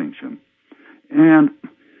dinosaur extinction. And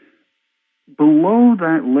below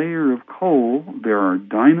that layer of coal, there are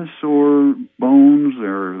dinosaur bones,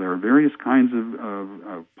 there are various kinds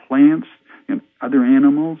of plants and other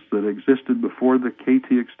animals that existed before the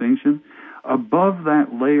KT extinction. Above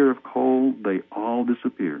that layer of coal, they all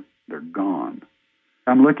disappear. They're gone.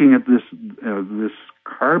 I'm looking at this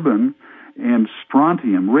carbon and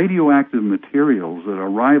strontium, radioactive materials that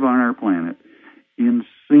arrive on our planet in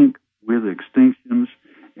sync with extinctions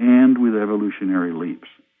and with evolutionary leaps.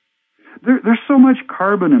 There's so much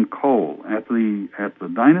carbon and coal at the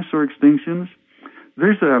dinosaur extinctions.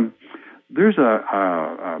 There's a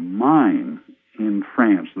mine in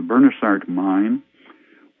France, the Bernissart mine,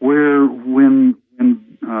 where when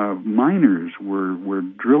miners were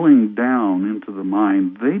drilling down into the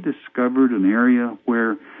mine, they discovered an area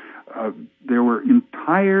where there were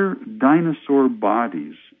entire dinosaur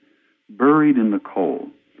bodies buried in the coal.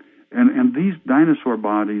 And these dinosaur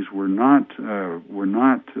bodies were not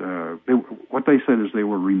what they said is they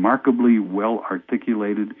were remarkably well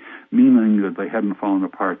articulated, meaning that they hadn't fallen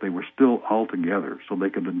apart. They were still all together, so they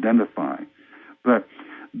could identify. But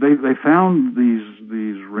they found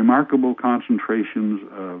these remarkable concentrations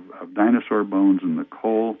of dinosaur bones in the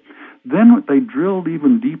coal. Then they drilled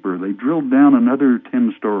even deeper. They drilled down another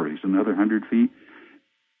 10 stories, another 100 feet.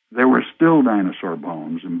 There were still dinosaur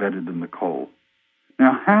bones embedded in the coal.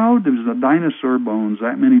 Now, how does the dinosaur bones,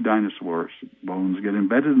 that many dinosaur bones, get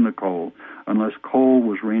embedded in the coal unless coal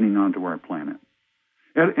was raining onto our planet?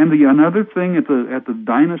 And another thing at the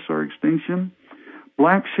dinosaur extinction,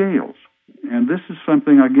 black shales. And this is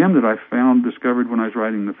something, again, that I discovered when I was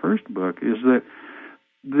writing the first book, is that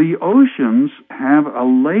the oceans have a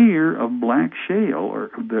layer of black shale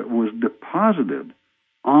that was deposited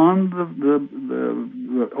on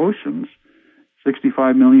the oceans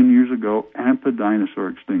 65 million years ago at the dinosaur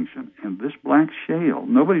extinction. And this black shale,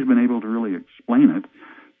 nobody's been able to really explain it,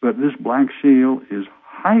 but this black shale is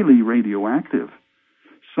highly radioactive.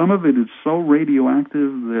 Some of it is so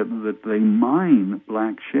radioactive that they mine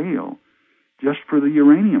black shale just for the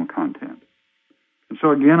uranium content. And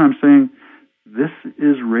so again, I'm saying this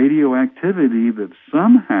is radioactivity that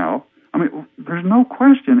somehow, there's no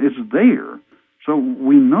question it's there. So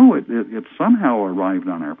we know it somehow arrived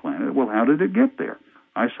on our planet. Well, how did it get there?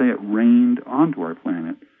 I say it rained onto our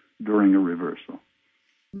planet during a reversal.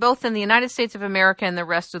 Both in the United States of America and the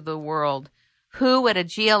rest of the world, who at a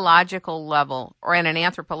geological level or at an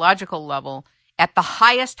anthropological level, at the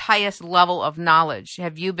highest level of knowledge,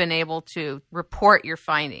 have you been able to report your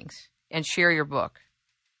findings and share your book?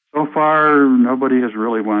 So far, nobody has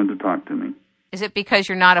really wanted to talk to me. Is it because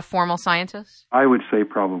you're not a formal scientist? I would say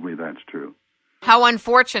probably that's true. How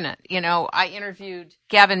unfortunate. I interviewed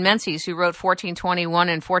Gavin Menzies, who wrote 1421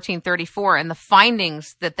 and 1434, and the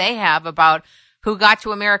findings that they have about who got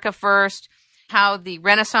to America first, how the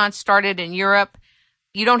Renaissance started in Europe.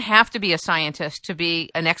 You don't have to be a scientist to be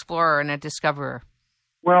an explorer and a discoverer.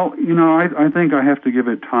 Well, I think I have to give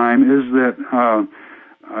it time, is that,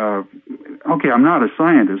 okay, I'm not a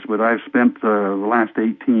scientist, but I've spent the last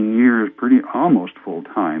 18 years almost full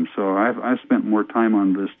time. So I've spent more time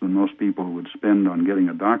on this than most people would spend on getting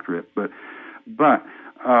a doctorate. But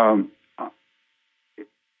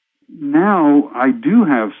now I do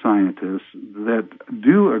have scientists that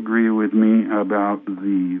do agree with me about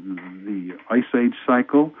the Ice Age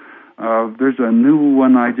cycle. There's a new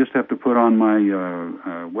one I just have to put on my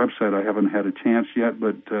website. I haven't had a chance yet,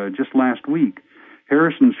 but just last week,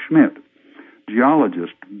 Harrison Schmitt,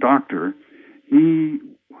 geologist, doctor, he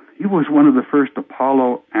was one of the first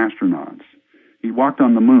Apollo astronauts. He walked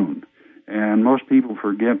on the moon, and most people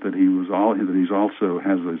forget that he's also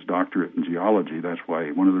has his doctorate in geology. That's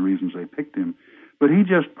why one of the reasons they picked him. But he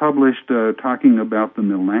just published talking about the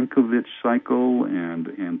Milankovitch cycle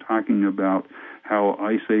and talking about how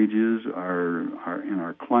ice ages are in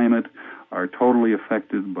our climate are totally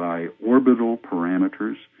affected by orbital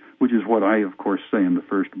parameters, which is what I, of course, say in the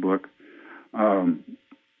first book.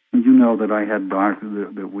 You know that I had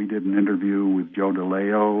that we did an interview with Joe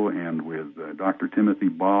DeLeo and with Dr. Timothy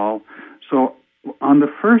Ball. So on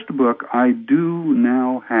the first book, I do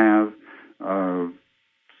now have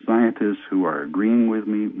scientists who are agreeing with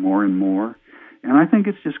me more and more. And I think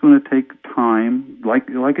it's just going to take time, like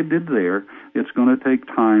it did there. It's going to take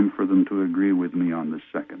time for them to agree with me on this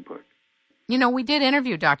second book. We did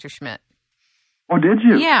interview Dr. Schmitt. Oh, did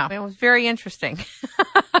you? Yeah, it was very interesting.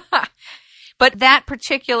 But that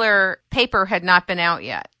particular paper had not been out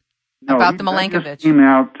yet about the Milankovitch. It came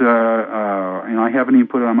out, and I haven't even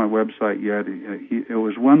put it on my website yet. It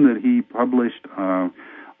was one that he published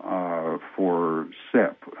for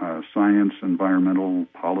SEP, Science Environmental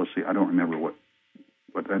Policy. I don't remember what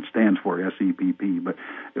that stands for, SEPP, but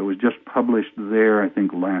it was just published there, I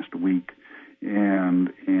think, last week.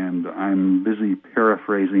 And I'm busy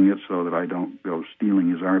paraphrasing it so that I don't go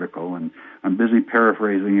stealing his article. And I'm busy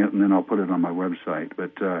paraphrasing it, and then I'll put it on my website.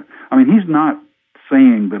 But, he's not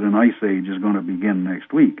saying that an ice age is going to begin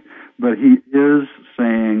next week, but he is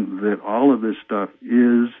saying that all of this stuff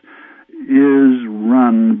is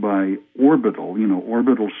run by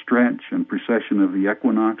orbital stretch and precession of the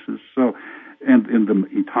equinoxes. So,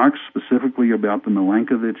 he talks specifically about the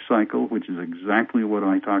Milankovitch cycle, which is exactly what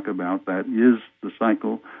I talk about. That is the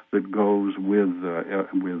cycle that goes with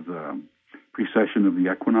precession of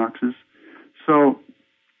the equinoxes. So,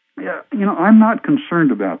 yeah, I'm not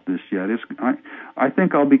concerned about this yet. I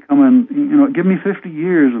think I'll become give me 50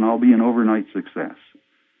 years and I'll be an overnight success.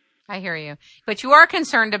 I hear you. But you are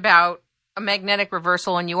concerned about a magnetic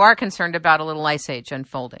reversal, and you are concerned about a little ice age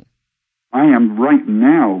unfolding. I am right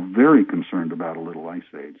now very concerned about a little ice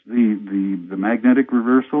age. The magnetic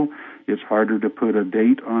reversal, it's harder to put a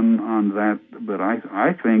date on that, but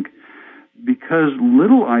I think because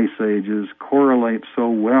little ice ages correlate so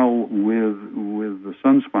well with the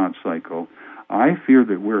sunspot cycle, I fear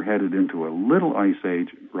that we're headed into a little ice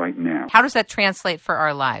age right now. How does that translate for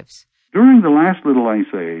our lives? During the last little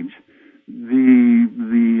ice age, the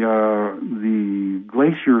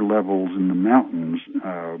glacier levels in the mountains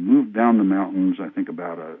moved down the mountains, I think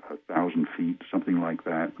about 1,000 feet, something like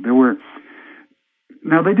that.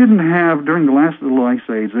 Now they didn't have, during the last little ice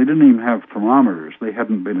age, they didn't even have thermometers. They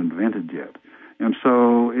hadn't been invented yet. And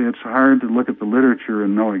so it's hard to look at the literature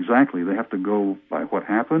and know exactly. They have to go by what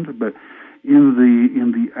happened. But in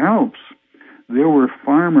the Alps, there were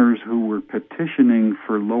farmers who were petitioning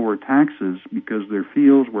for lower taxes because their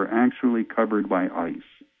fields were actually covered by ice.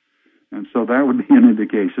 And so that would be an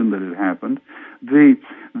indication that it happened. The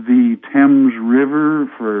Thames River,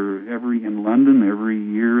 in London, every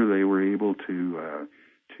year they were able to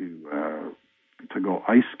go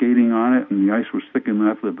ice skating on it, and the ice was thick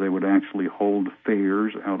enough that they would actually hold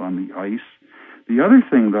fairs out on the ice. The other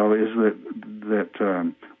thing, though, is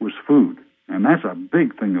that was food. And that's a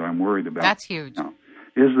big thing that I'm worried about. That's huge. Now,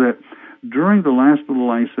 is that during the last little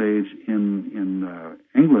ice age in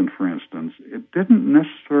England, for instance, it didn't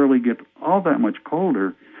necessarily get all that much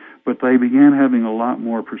colder, but they began having a lot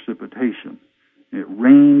more precipitation. It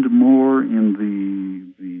rained more in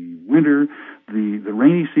the winter. The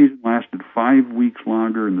rainy season lasted 5 weeks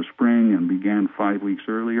longer in the spring and began 5 weeks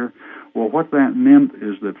earlier. Well, what that meant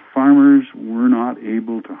is that farmers were not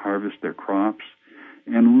able to harvest their crops,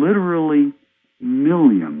 and literally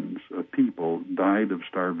millions of people died of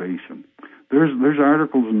starvation. There's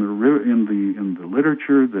articles in the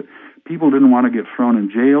literature that people didn't want to get thrown in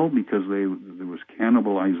jail because there was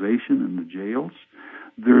cannibalization in the jails.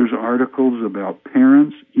 There's articles about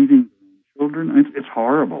parents eating children. It's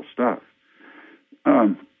horrible stuff.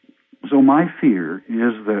 So my fear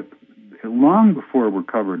is that long before we're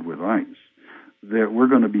covered with ice, that we're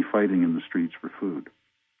going to be fighting in the streets for food.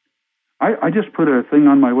 I just put a thing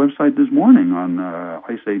on my website this morning on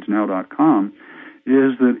iceagenow.com,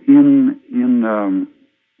 is that in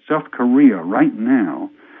South Korea right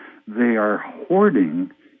now, they are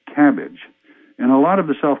hoarding cabbage. And a lot of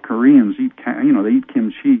the South Koreans eat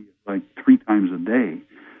kimchi like 3 times a day.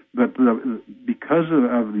 But because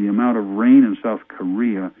of the amount of rain in South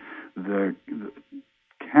Korea, the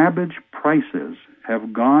cabbage prices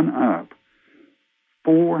have gone up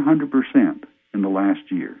 400% in the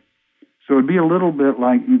last year. So it'd be a little bit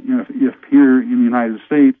like if here in the United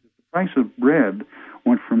States, the price of bread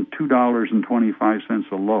went from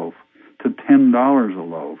 $2.25 a loaf to $10 a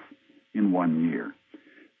loaf in 1 year.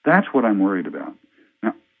 That's what I'm worried about.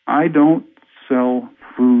 Now, I don't sell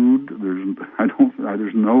food.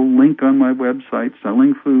 There's no link on my website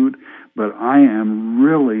selling food, but I am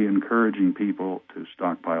really encouraging people to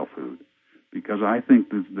stockpile food because I think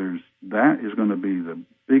that is going to be the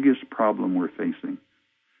biggest problem we're facing.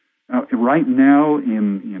 Right now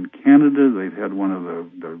in Canada, they've had one of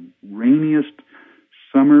the rainiest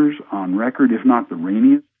summers on record, if not the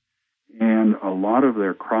rainiest, and a lot of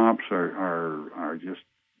their crops are just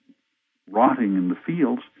rotting in the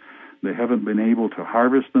fields. They haven't been able to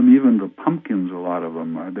harvest them. Even the pumpkins, a lot of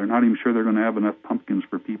them, they're not even sure they're going to have enough pumpkins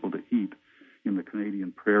for people to eat in the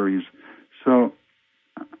Canadian prairies. So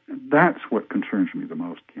that's what concerns me the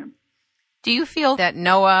most, Kim. Do you feel that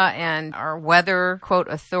NOAA and our weather, quote,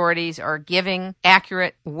 authorities are giving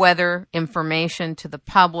accurate weather information to the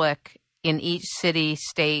public in each city,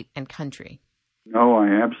 state, and country? No, I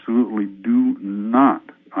absolutely do not.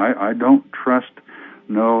 I don't trust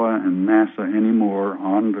NOAA and NASA anymore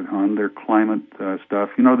on their climate stuff.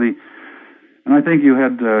 And I think you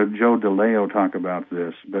had Joe DeLeo talk about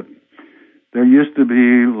this, but there used to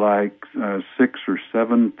be like 6,000 or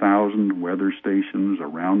 7,000 weather stations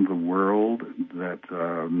around the world that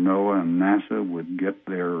NOAA and NASA would get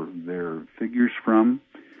their figures from.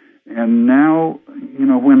 And now,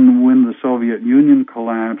 when the Soviet Union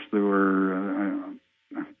collapsed, there were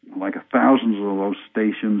like thousands of those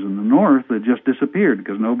stations in the north that just disappeared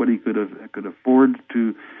because nobody could afford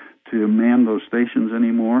to man those stations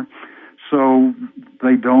anymore. So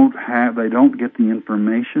they don't get the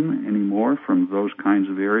information anymore from those kinds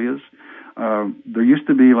of areas. There used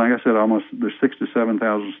to be, like I said, there's 6,000 to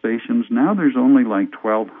 7,000 stations. Now there's only like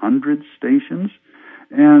 1,200 stations.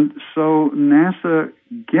 And so NASA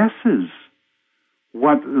guesses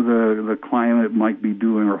what the climate might be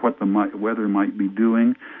doing or what the weather might be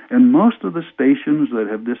doing. And most of the stations that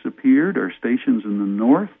have disappeared are stations in the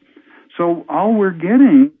north. So all we're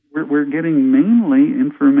getting mainly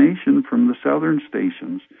information from the southern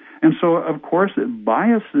stations. And so, of course, it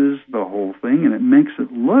biases the whole thing, and it makes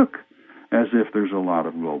it look as if there's a lot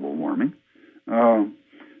of global warming.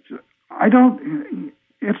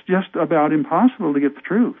 It's just about impossible to get the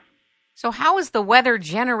truth. So how is the weather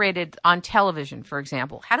generated on television, for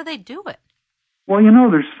example? How do they do it? Well,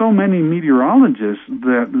 there's so many meteorologists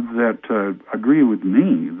that agree with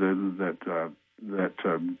me, that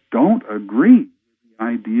don't agree with the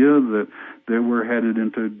idea that we're headed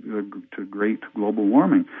into to great global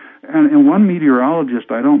warming. And one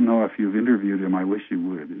meteorologist, I don't know if you've interviewed him, I wish you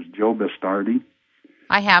would, is Joe Bastardi.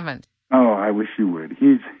 I haven't. Oh, I wish you would.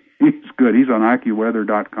 He's good. He's on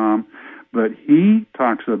AccuWeather.com. But he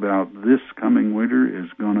talks about this coming winter is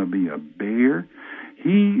going to be a bear.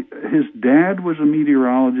 His dad was a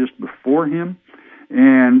meteorologist before him,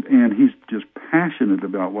 and he's just passionate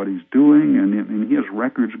about what he's doing, and he has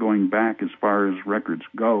records going back as far as records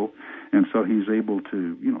go, and so he's able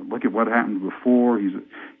to look at what happened before.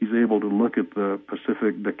 He's able to look at the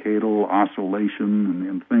Pacific decadal oscillation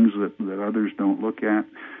and things that others don't look at.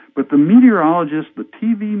 But the meteorologists, the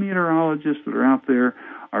TV meteorologists that are out there,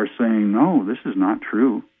 are saying, no, this is not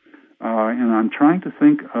true. And I'm trying to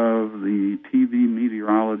think of the TV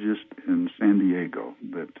meteorologist in San Diego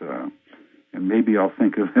and maybe I'll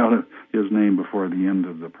think of his name before the end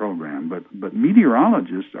of the program. But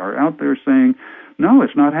meteorologists are out there saying, no,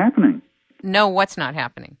 it's not happening. No, what's not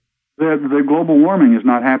happening? The global warming is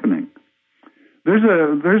not happening. There's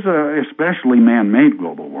a especially man-made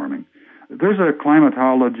global warming. There's a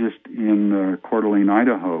climatologist in Coeur d'Alene,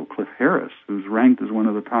 Idaho, Cliff Harris, who's ranked as one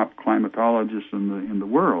of the top climatologists in the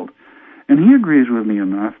world. And he agrees with me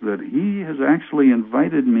enough that he has actually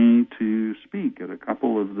invited me to speak at a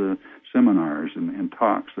couple of the seminars and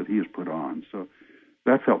talks that he has put on. So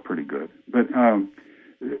that felt pretty good. But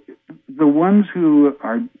the ones who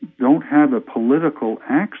don't have a political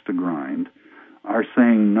axe to grind are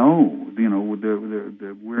saying, no,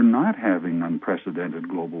 we're not having unprecedented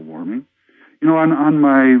global warming. On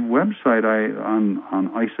my website, on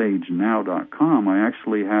iceagenow.com, I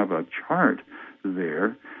actually have a chart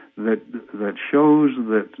there that shows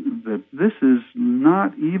that this is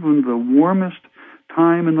not even the warmest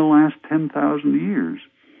time in the last 10,000 years.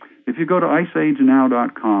 If you go to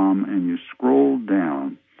iceagenow.com and you scroll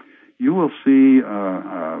down, you will see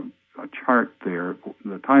a chart there.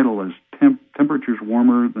 The title is Temperatures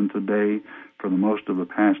Warmer Than Today for the Most of the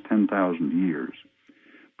Past 10,000 Years.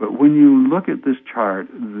 But when you look at this chart,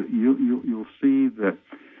 you'll see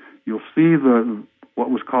what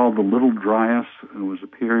was called the Little Dryas. It was a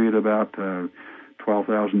period about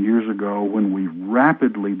 12,000 years ago when we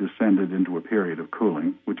rapidly descended into a period of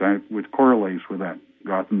cooling, which correlates with that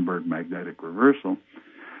Gothenburg magnetic reversal.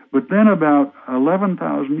 But then about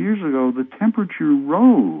 11,000 years ago, the temperature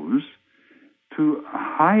rose to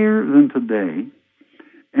higher than today,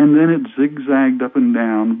 and then it zigzagged up and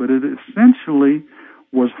down, but it essentially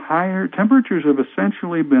was higher. Temperatures have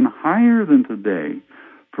essentially been higher than today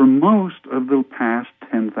for most of the past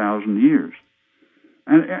 10,000 years.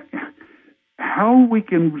 And how we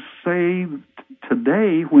can say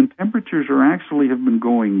today, when temperatures have been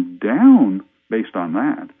going down based on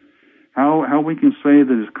that, how we can say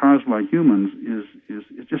that it's caused by humans is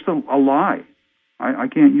just a lie. I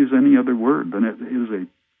can't use any other word than it is a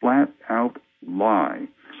flat-out lie.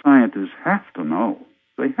 Scientists have to know.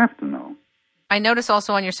 They have to know. I notice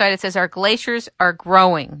also on your site it says our glaciers are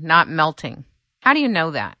growing, not melting. How do you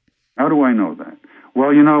know that? How do I know that?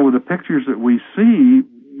 Well, with the pictures that we see,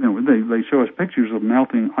 they show us pictures of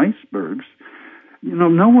melting icebergs.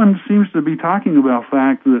 No one seems to be talking about the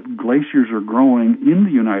fact that glaciers are growing in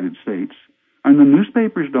the United States. And the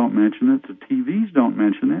newspapers don't mention it, the TVs don't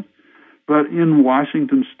mention it. But in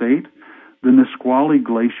Washington State, the Nisqually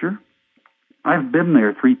Glacier, I've been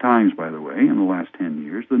there 3 times, by the way, in the last 10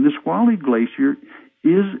 years. The Nisqually Glacier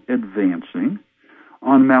is advancing.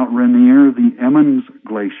 On Mount Rainier, the Emmons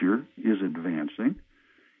Glacier is advancing.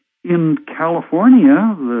 In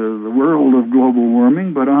California, the world of global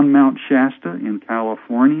warming, but on Mount Shasta in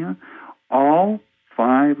California, all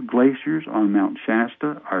 5 glaciers on Mount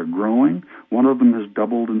Shasta are growing. One of them has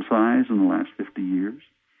doubled in size in the last 50 years.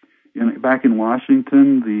 Back in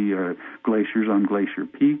Washington, the glaciers on Glacier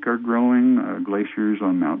Peak are growing. Glaciers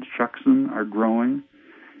on Mount Shuksan are growing.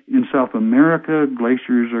 In South America,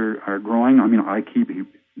 glaciers are growing. I keep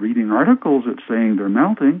reading articles that saying they're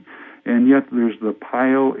melting. and yet there's the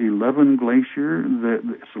Pio 11 glacier,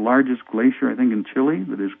 it's the largest glacier, I think, in Chile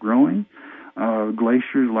that is growing.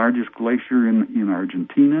 Largest glacier in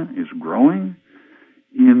Argentina is growing.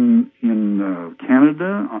 In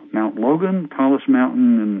Canada, Mount Logan, tallest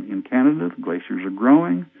mountain in Canada, the glaciers are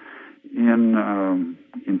growing. In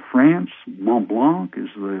France, Mont Blanc is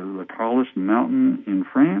the tallest mountain in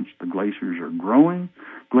France. The glaciers are growing.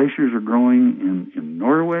 Glaciers are growing in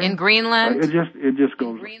Norway. In Greenland? It just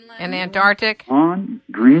goes. In Antarctic? On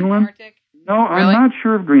Greenland? Antarctic? No, Really? I'm not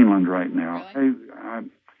sure of Greenland right now. Really?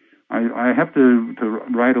 I have to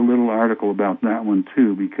write a little article about that one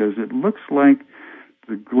too, because it looks like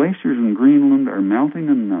the glaciers in Greenland are melting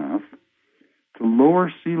enough to lower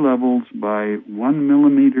sea levels by 1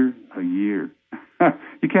 millimeter a year.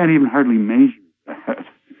 You can't even hardly measure that.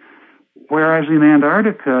 Whereas in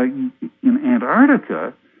Antarctica,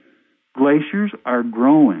 glaciers are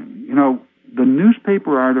growing. You know, the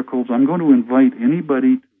newspaper articles, I'm going to invite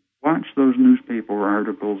anybody to watch those newspaper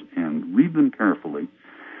articles and read them carefully,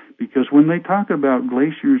 because when they talk about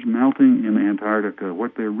glaciers melting in Antarctica,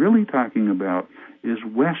 what they're really talking about is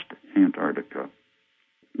West Antarctica,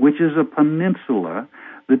 which is a peninsula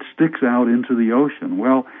that sticks out into the ocean.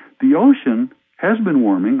 Well, the ocean has been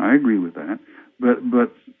warming, I agree with that,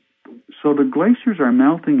 but so the glaciers are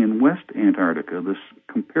melting in West Antarctica, this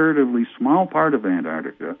comparatively small part of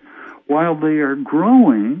Antarctica, while they are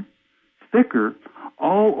growing thicker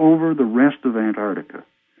all over the rest of Antarctica.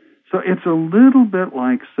 So it's a little bit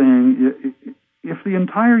like saying if the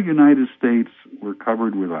entire United States were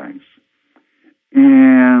covered with ice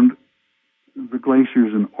and the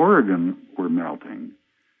glaciers in Oregon were melting,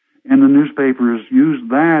 and the newspapers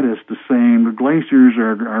used that as to saying the glaciers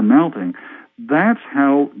are melting, that's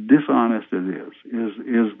how dishonest it is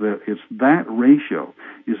that it's that ratio,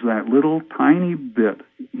 is that little tiny bit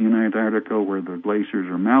in Antarctica where the glaciers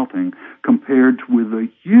are melting compared with the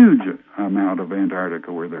huge amount of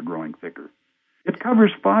Antarctica where they're growing thicker. It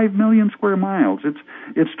covers 5 million square miles.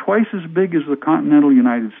 It's twice as big as the continental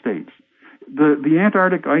United States. The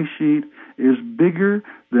Antarctic ice sheet is bigger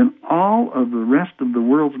than all of the rest of the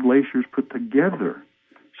world's glaciers put together.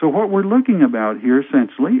 So what we're looking about here,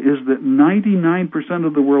 essentially, is that 99%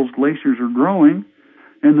 of the world's glaciers are growing,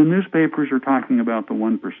 and the newspapers are talking about the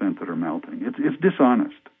 1% that are melting. It's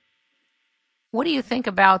dishonest. What do you think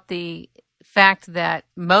about the fact that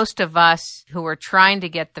most of us who are trying to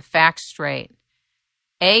get the facts straight,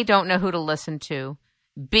 A, don't know who to listen to,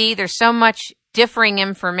 B, there's so much differing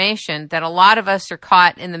information that a lot of us are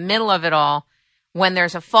caught in the middle of it all when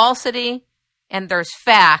there's a falsity and there's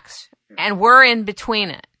facts, and we're in between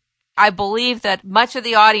it. I believe that much of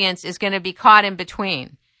the audience is going to be caught in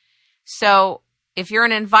between. So if you're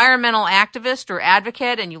an environmental activist or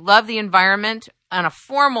advocate and you love the environment on a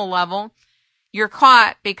formal level, you're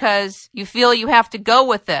caught because you feel you have to go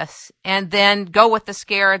with this and then go with the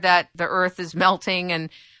scare that the earth is melting and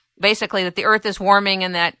basically that the earth is warming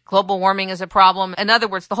and that global warming is a problem. In other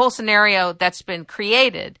words, the whole scenario that's been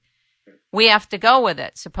created, we have to go with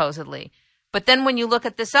it, supposedly. But then when you look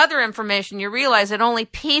at this other information, you realize that only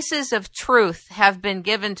pieces of truth have been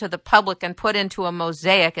given to the public and put into a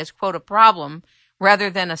mosaic as, quote, a problem rather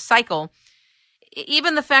than a cycle.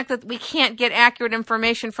 Even the fact that we can't get accurate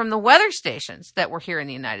information from the weather stations that were here in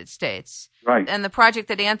the United States. Right. And the project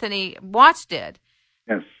that Anthony Watts did.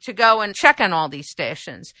 Yes. To go and check on all these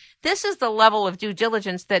stations. This is the level of due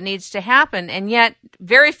diligence that needs to happen, and yet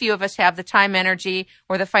very few of us have the time, energy,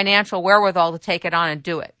 or the financial wherewithal to take it on and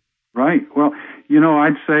do it. Right. Well,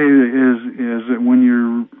 I'd say is that when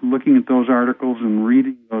you're looking at those articles and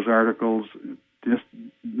reading those articles, just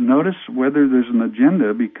notice whether there's an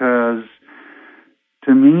agenda, because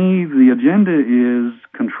to me, the agenda is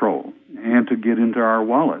control and to get into our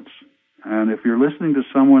wallets. And if you're listening to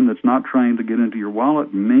someone that's not trying to get into your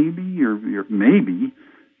wallet, maybe you're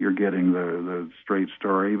getting the straight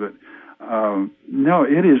story. But no,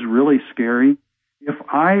 it is really scary. If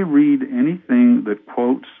I read anything that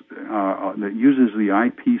quotes that uses the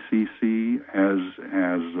IPCC as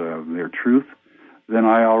their truth, then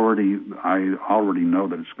I already know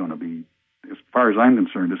that it's going to be, as far as I'm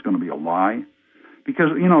concerned, it's going to be a lie.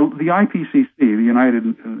 Because, the IPCC, the United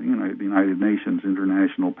Nations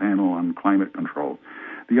International Panel on Climate Control,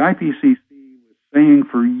 the IPCC was saying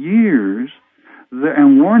for years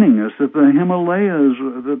and warning us that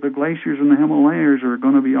the glaciers in the Himalayas are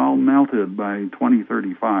going to be all melted by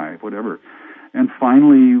 2035, whatever. And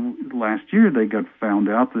finally, last year, they got found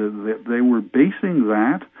out that they were basing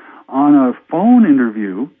that on a phone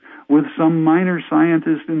interview with some minor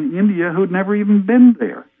scientist in India who'd never even been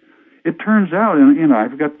there. It turns out, and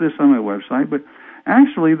I've got this on my website, but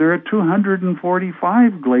Actually, there are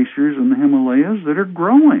 245 glaciers in the Himalayas that are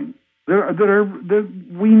growing, that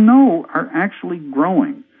we know are actually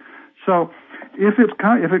growing. So if it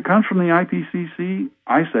comes from the IPCC,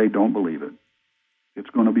 I say don't believe it. It's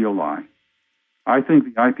going to be a lie. I think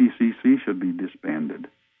the IPCC should be disbanded.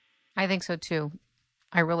 I think so too.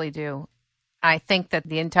 I really do. I think that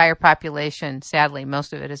the entire population, sadly,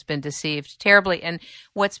 most of it has been deceived terribly. And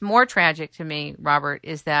what's more tragic to me, Robert,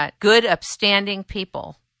 is that good, upstanding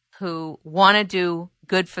people who want to do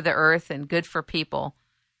good for the earth and good for people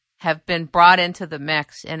have been brought into the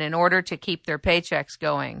mix, and in order to keep their paychecks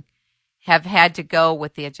going, have had to go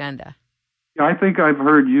with the agenda. I think I've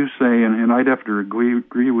heard you say, and I'd have to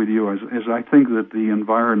agree with you, as I think that the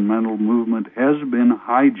environmental movement has been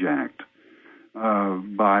hijacked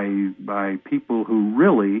by people who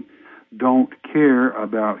really don't care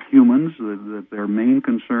about humans. That their main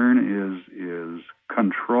concern is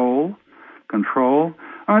control. And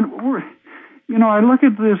I look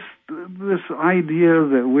at this idea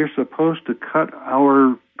that we're supposed to cut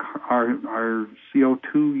our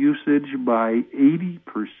CO2 usage by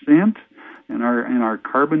 80%. And our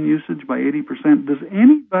carbon usage by 80%. Does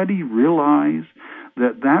anybody realize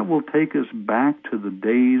that will take us back to the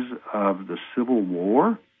days of the Civil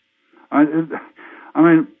War? I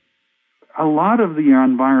mean, a lot of the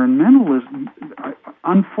environmentalists,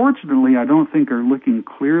 unfortunately, I don't think are looking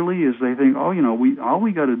clearly. As they think, all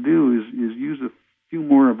we got to do is use a few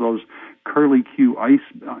more of those curly Q ice,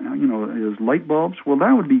 as light bulbs. Well,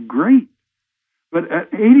 that would be great. But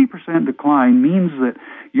at 80% decline means that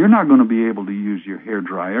you're not going to be able to use your hair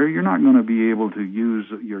dryer. You're not going to be able to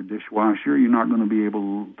use your dishwasher. You're not going to be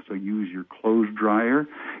able to use your clothes dryer.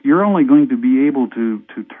 You're only going to be able to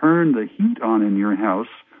turn the heat on in your house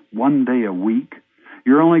one day a week.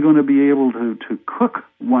 You're only going to be able to cook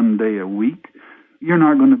one day a week. You're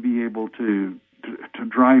not going to be able to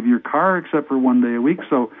drive your car except for one day a week.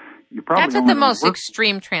 So you probably that's the most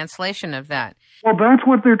extreme translation of that. Well, that's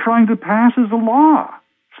what they're trying to pass as a law.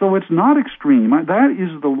 So it's not extreme. That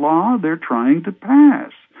is the law they're trying to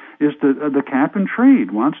pass. Is the cap and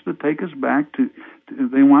trade wants to take us back to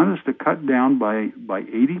they want us to cut down by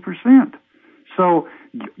 80%. So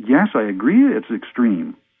yes, I agree it's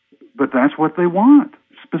extreme, but that's what they want.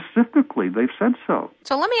 Specifically, they've said so.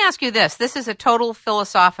 So let me ask you this. This is a total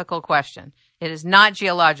philosophical question. It is not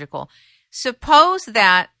geological. Suppose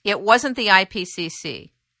that it wasn't the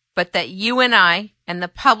IPCC, but that you and I and the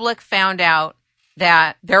public found out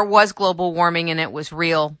that there was global warming and it was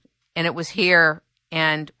real and it was here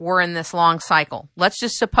and we're in this long cycle. Let's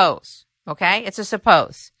just suppose, okay? It's a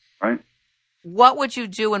suppose. Right. What would you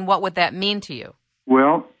do and what would that mean to you?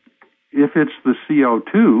 Well, if it's the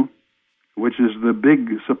CO2, which is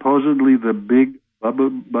supposedly the big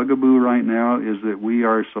bugaboo right now, is that we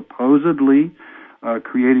are supposedly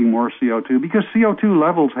creating more CO2 because CO2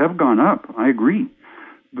 levels have gone up. I agree.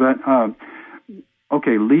 But,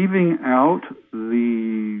 leaving out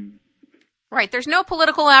the... Right, there's no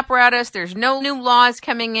political apparatus, there's no new laws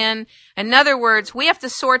coming in. In other words, we have to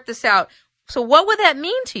sort this out. So what would that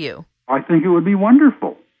mean to you? I think it would be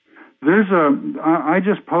wonderful. I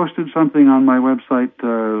just posted something on my website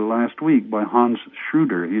last week by Hans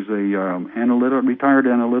Schroeder. He's a retired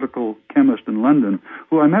analytical chemist in London,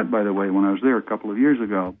 who I met, by the way, when I was there a couple of years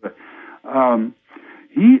ago. But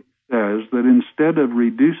he says that instead of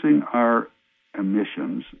reducing our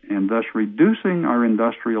emissions and thus reducing our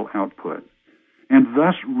industrial output and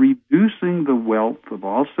thus reducing the wealth of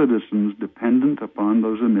all citizens dependent upon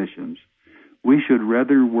those emissions, we should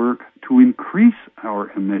rather work to increase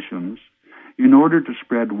our emissions in order to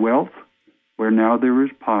spread wealth where now there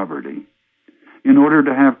is poverty, in order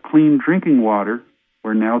to have clean drinking water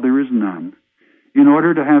where now there is none, in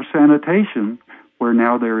order to have sanitation where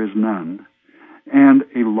now there is none, and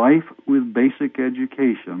a life with basic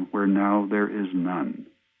education where now there is none.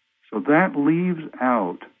 So that leaves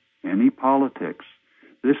out any politics.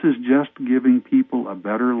 This is just giving people a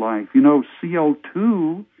better life.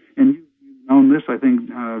 CO2, and you've known this, I think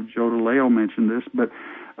Joe DeLeo mentioned this, but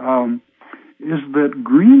is that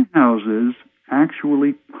greenhouses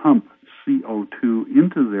actually pump CO2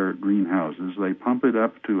 into their greenhouses. They pump it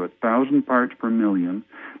up to 1,000 parts per million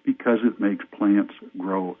because it makes plants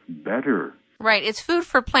grow better. Right, it's food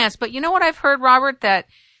for plants. But you know what I've heard, Robert, that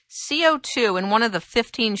CO2, in one of the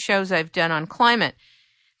 15 shows I've done on climate,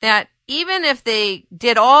 that even if they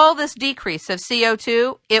did all this decrease of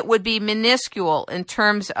CO2, it would be minuscule in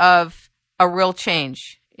terms of a real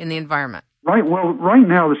change in the environment. Right. Well, right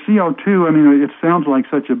now, the CO2, it sounds like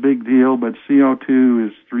such a big deal, but CO2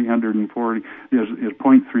 is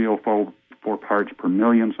 0.304 parts per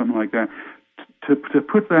million, something like that. To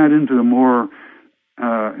put that into a more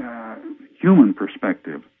human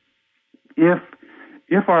perspective.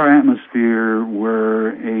 If our atmosphere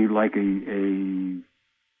were like a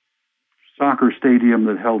soccer stadium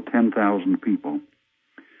that held 10,000 people,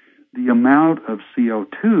 the amount of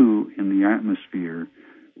CO2 in the atmosphere,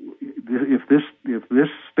 if this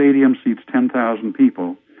stadium seats 10,000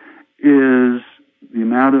 people, is the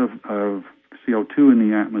amount of CO2 in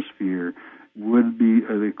the atmosphere would be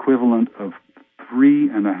the equivalent of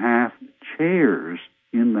 3.5 chairs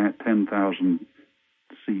in that 10,000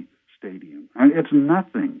 seat stadium. It's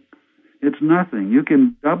nothing. It's nothing. You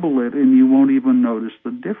can double it and you won't even notice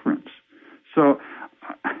the difference. So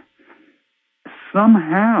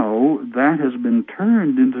somehow that has been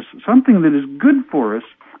turned into something that is good for us,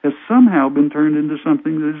 has somehow been turned into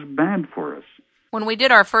something that is bad for us. When we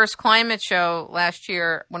did our first climate show last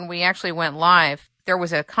year, when we actually went live, there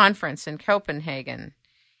was a conference in Copenhagen.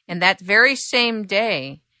 And that very same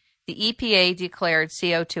day, the EPA declared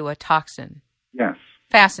CO2 a toxin. Yes.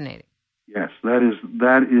 Fascinating. Yes, that is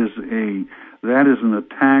an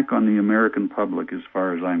attack on the American public as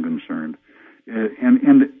far as I'm concerned.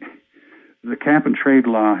 And the cap and trade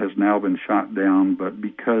law has now been shot down, but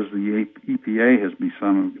because the EPA has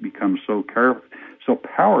become so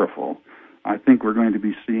powerful, I think we're going to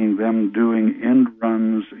be seeing them doing end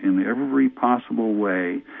runs in every possible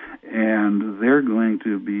way, and they're going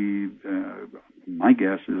to be, my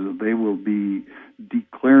guess is that they will be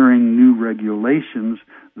declaring new regulations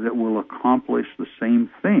that will accomplish the same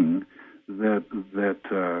thing that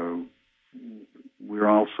we're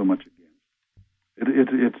all so much against.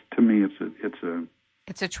 It's to me,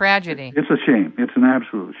 it's a tragedy. It's a shame. It's an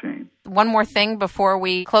absolute shame. One more thing before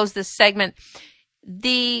we close this segment.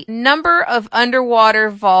 The number of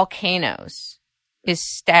underwater volcanoes is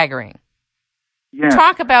staggering. Yes.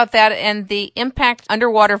 Talk about that and the impact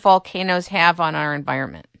underwater volcanoes have on our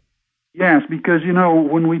environment. Yes, because,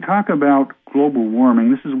 when we talk about global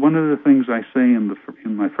warming, this is one of the things I say in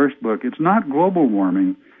my first book. It's not global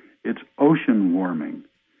warming, it's ocean warming.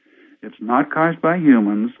 It's not caused by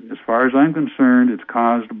humans. As far as I'm concerned, it's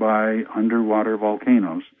caused by underwater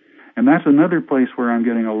volcanoes. And that's another place where I'm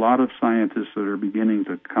getting a lot of scientists that are beginning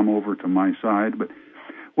to come over to my side. But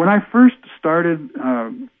when I first started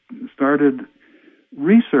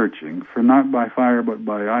researching for Not by Fire But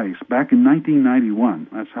by Ice back in 1991,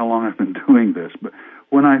 that's how long I've been doing this, but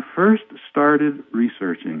when I first started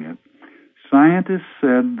researching it, scientists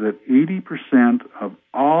said that 80% of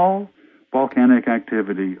all volcanic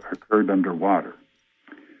activity occurred underwater.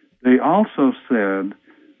 They also said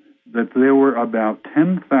that there were about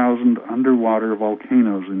 10,000 underwater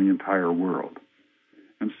volcanoes in the entire world.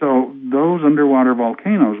 And so those underwater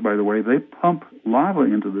volcanoes, by the way, they pump lava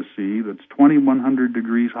into the sea that's 2,100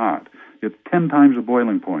 degrees hot. It's 10 times the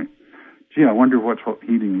boiling point. Gee, I wonder what's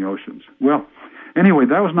heating the oceans. Well, anyway,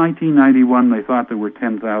 that was 1991. They thought there were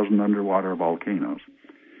 10,000 underwater volcanoes.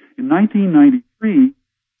 In 1993,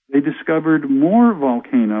 they discovered more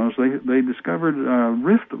volcanoes. They discovered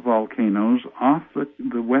rift volcanoes off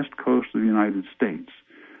the west coast of the United States.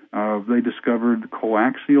 They discovered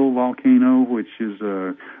coaxial volcano, which is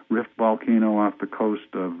a rift volcano off the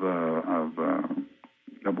coast of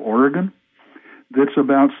Oregon. That's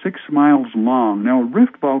about 6 miles long. Now, a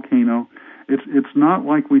rift volcano, it's not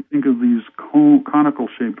like we think of these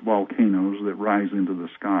conical-shaped volcanoes that rise into the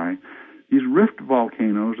sky. These rift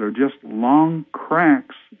volcanoes are just long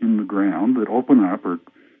cracks in the ground that open up,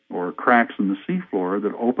 or cracks in the seafloor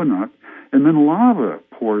that open up, and then lava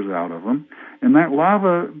pours out of them. And that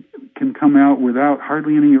lava can come out without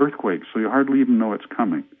hardly any earthquakes, so you hardly even know it's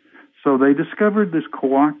coming. So they discovered this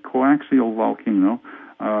coaxial volcano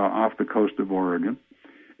off the coast of Oregon.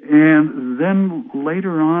 And then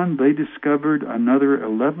later on, they discovered another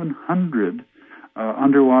 1,100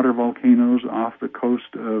 underwater volcanoes off the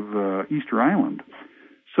coast of Easter Island.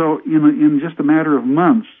 So in just a matter of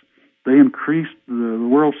months, they increased the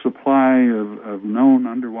world's supply of known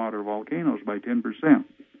underwater volcanoes by 10%.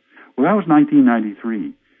 Well, that was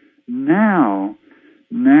 1993. Now,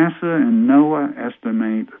 NASA and NOAA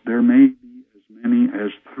estimate there may be as many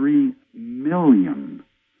as 3 million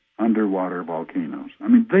underwater volcanoes. I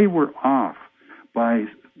mean, they were off by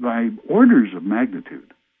orders of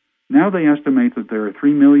magnitude. Now they estimate that there are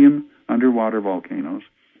 3 million underwater volcanoes.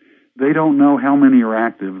 They don't know how many are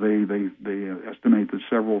active. They estimate that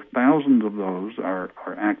several thousand of those are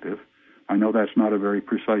active. I know that's not a very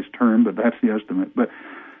precise term, but that's the estimate. But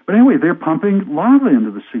anyway, they're pumping lava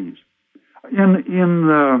into the seas.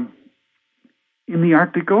 In the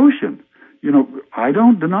Arctic Ocean, I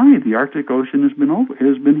don't deny the Arctic Ocean has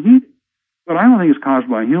been heated, but I don't think it's caused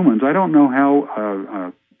by humans. I don't know how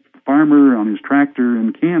a farmer on his tractor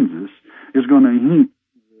in Kansas is going to heat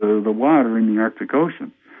the water in the Arctic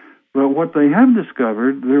Ocean. But what they have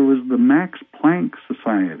discovered, there was the Max Planck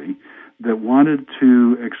Society that wanted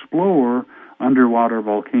to explore underwater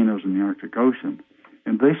volcanoes in the Arctic Ocean.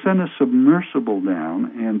 And they sent a submersible down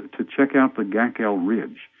and to check out the Gackel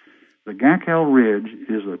Ridge. The Gackel Ridge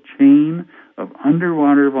is a chain of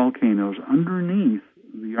underwater volcanoes underneath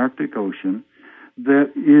the Arctic Ocean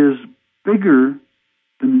that is bigger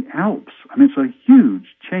than the Alps. I mean, it's a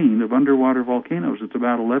huge chain of underwater volcanoes. It's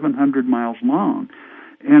about 1,100 miles long.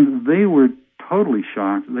 And they were totally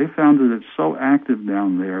shocked. They found that it's so active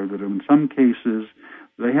down there that in some cases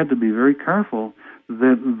they had to be very careful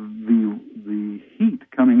that the heat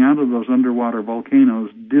coming out of those underwater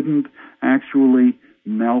volcanoes didn't actually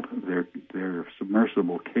melt their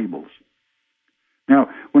submersible cables. Now,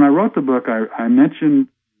 when I wrote the book, I mentioned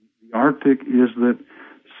the Arctic is that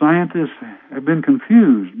scientists have been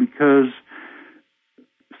confused because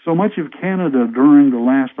so much of Canada during the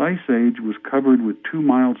last ice age was covered with 2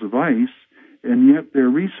 miles of ice, and yet their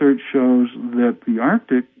research shows that the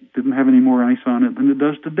Arctic didn't have any more ice on it than it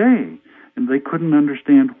does today, and they couldn't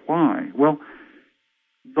understand why. Well,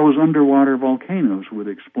 those underwater volcanoes would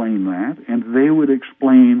explain that, and they would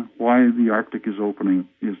explain why the Arctic is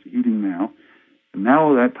heating now. And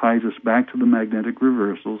now that ties us back to the magnetic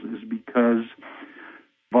reversals, is because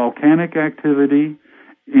volcanic activity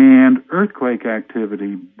and earthquake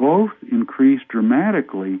activity both increase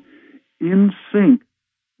dramatically in sync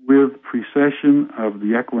with precession of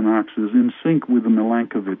the equinoxes, in sync with the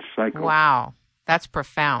Milankovitch cycle. Wow, that's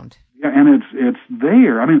profound. Yeah, and it's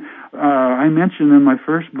there. I mean, I mentioned in my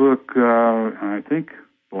first book,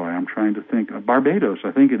 I'm trying to think, Barbados,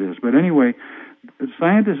 I think it is. But anyway,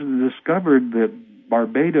 scientists have discovered that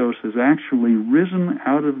Barbados has actually risen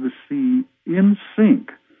out of the sea in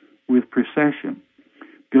sync with precession.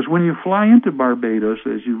 Because when you fly into Barbados,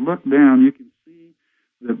 as you look down, you can see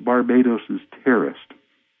that Barbados is terraced.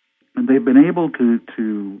 And they've been able to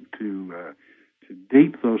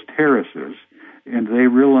date those terraces, and they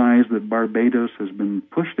realize that Barbados has been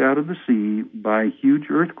pushed out of the sea by huge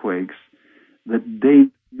earthquakes that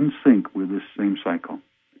date in sync with this same cycle.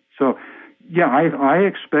 So, yeah, I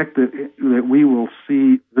expect that we will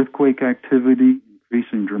see earthquake activity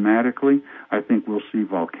increasing dramatically. I think we'll see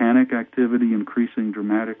volcanic activity increasing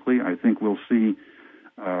dramatically. I think we'll see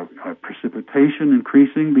precipitation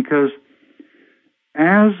increasing, because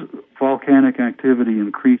as volcanic activity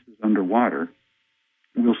increases underwater,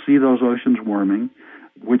 we'll see those oceans warming,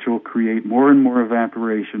 which will create more and more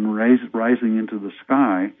evaporation rising into the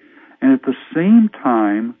sky. And at the same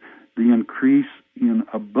time, the increase in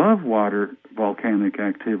above water volcanic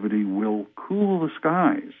activity will cool the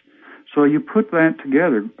skies. So you put that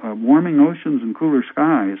together, warming oceans and cooler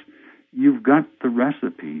skies, you've got the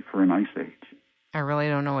recipe for an ice age. I really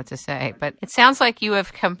don't know what to say, but it sounds like you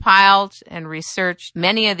have compiled and researched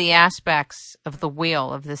many of the aspects of the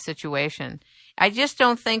wheel of this situation. I just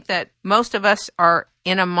don't think that most of us are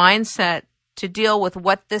in a mindset to deal with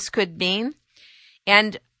what this could mean.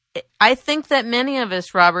 And I think that many of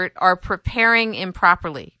us, Robert, are preparing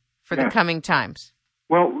improperly for the coming times.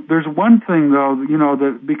 Well, there's one thing, though,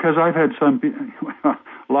 that because I've had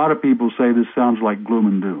a lot of people say this sounds like gloom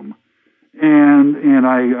and doom. And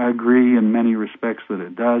I agree in many respects that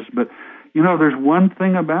it does. But, there's one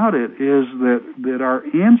thing about it is that our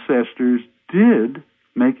ancestors did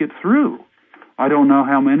make it through. I don't know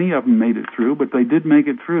how many of them made it through, but they did make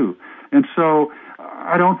it through. And so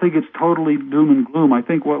I don't think it's totally doom and gloom. I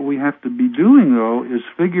think what we have to be doing, though, is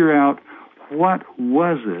figure out what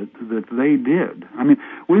was it that they did. I mean,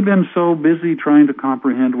 we've been so busy trying to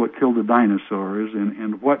comprehend what killed the dinosaurs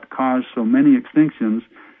and what caused so many extinctions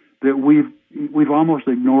that we've almost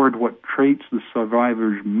ignored what traits the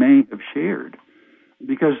survivors may have shared.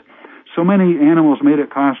 Because so many animals made it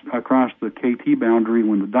across the KT boundary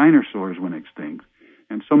when the dinosaurs went extinct,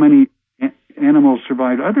 and so many animals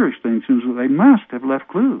survived other extinctions that they must have left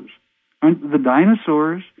clues. And the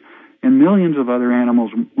dinosaurs and millions of other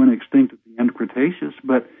animals went extinct at the end of Cretaceous,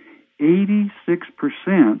 but 86%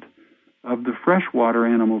 of the freshwater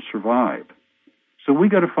animals survived. So we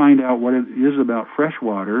got to find out what it is about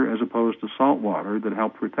freshwater as opposed to saltwater that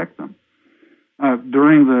help protect them.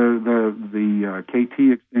 During the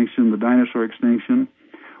KT extinction, the dinosaur extinction,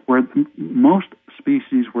 where most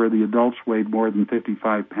species where the adults weighed more than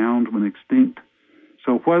 55 pounds went extinct.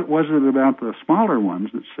 So what was it about the smaller ones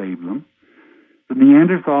that saved them? The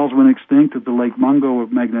Neanderthals went extinct at the Lake Mungo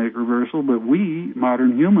of magnetic reversal, but we,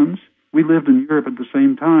 modern humans, we lived in Europe at the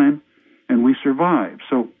same time, and we survived.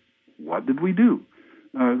 So what did we do?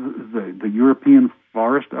 The European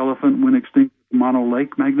forest elephant went extinct at Mono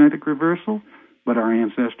Lake magnetic reversal. but our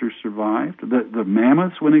ancestors survived. The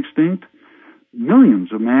mammoths went extinct.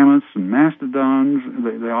 Millions of mammoths and mastodons,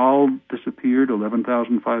 they all disappeared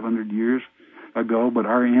 11,500 years ago, but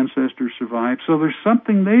our ancestors survived. So there's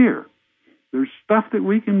something there. There's stuff that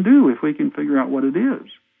we can do if we can figure out what it is.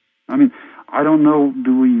 I mean, I don't know,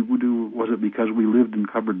 was it because we lived in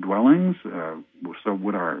covered dwellings? So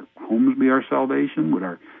would our homes be our salvation? Would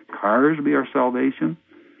our cars be our salvation?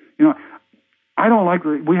 You know, I don't like,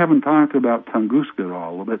 we haven't talked about Tunguska at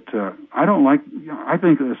all, but I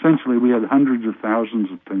think essentially we had hundreds of thousands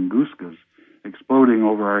of Tunguskas exploding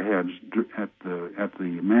over our heads at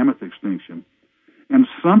the mammoth extinction. And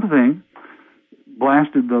something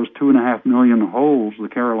blasted those 2.5 million holes, the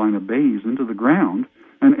Carolina Bays, into the ground.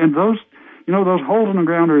 And those, those holes in the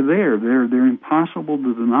ground are there. They're impossible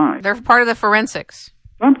to deny. They're part of the forensics.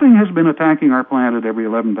 Something has been attacking our planet every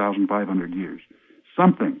 11,500 years.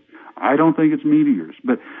 Something. I don't think it's meteors.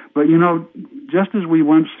 But just as we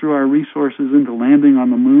once threw our resources into landing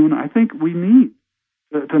on the moon, I think we need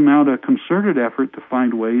to mount a concerted effort to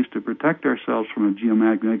find ways to protect ourselves from a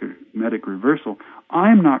geomagnetic reversal.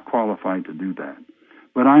 I'm not qualified to do that.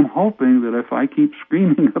 But I'm hoping that if I keep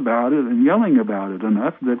screaming about it and yelling about it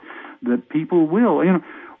enough, that people will.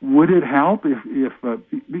 Would it help if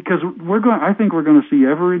because I think we're going to see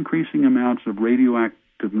ever increasing amounts of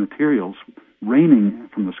radioactive materials raining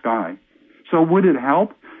from the sky. So would it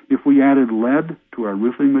help if we added lead to our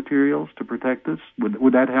roofing materials to protect us?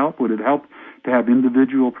 Would that help? Would it help to have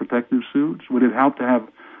individual protective suits? Would it help to have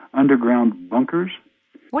underground bunkers?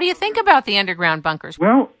 What do you think about the underground bunkers?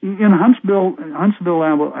 Well, in Huntsville,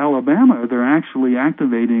 Alabama, they're actually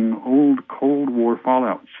activating old Cold War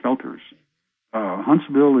fallout shelters.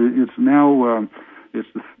 Huntsville, it's now it's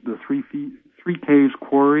the Three Caves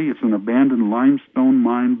Quarry. It's an abandoned limestone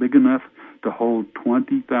mine big enough to hold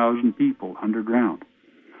 20,000 people underground.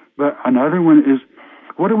 But another one is,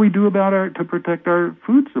 what do we do to protect our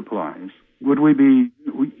food supplies? Would it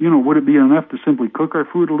be enough to simply cook our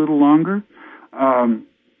food a little longer?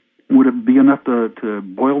 Would it be enough to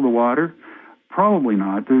boil the water? Probably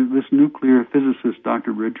not. This nuclear physicist,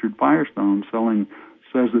 Dr. Richard Firestone,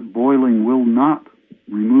 says that boiling will not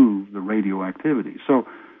remove the radioactivity. So,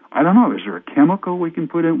 I don't know, is there a chemical we can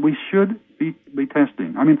put in? We should be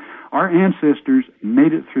testing. I mean, our ancestors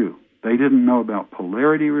made it through. They didn't know about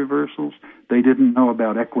polarity reversals. They didn't know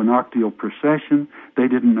about equinoctial precession. They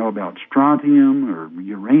didn't know about strontium or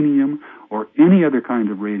uranium or any other kind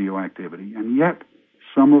of radioactivity. And yet,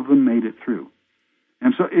 some of them made it through.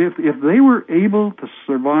 And so if they were able to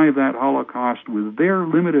survive that Holocaust with their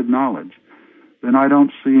limited knowledge, then I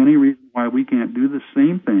don't see any reason why we can't do the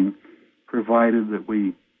same thing, provided that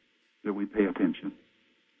we pay attention.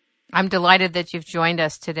 I'm delighted that you've joined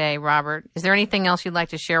us today, Robert. Is there anything else you'd like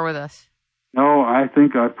to share with us? No, I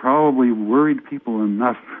think I've probably worried people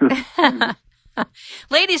enough.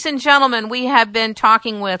 Ladies and gentlemen, we have been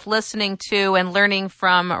listening to, and learning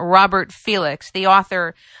from Robert Felix, the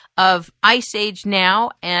author of Ice Age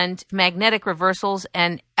Now and Magnetic Reversals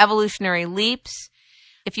and Evolutionary Leaps.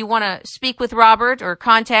 If you want to speak with Robert or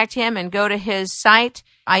contact him, and go to his site,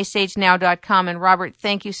 iceagenow.com. And Robert,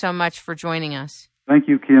 thank you so much for joining us. Thank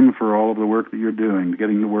you, Kim, for all of the work that you're doing,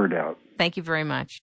 getting the word out. Thank you very much.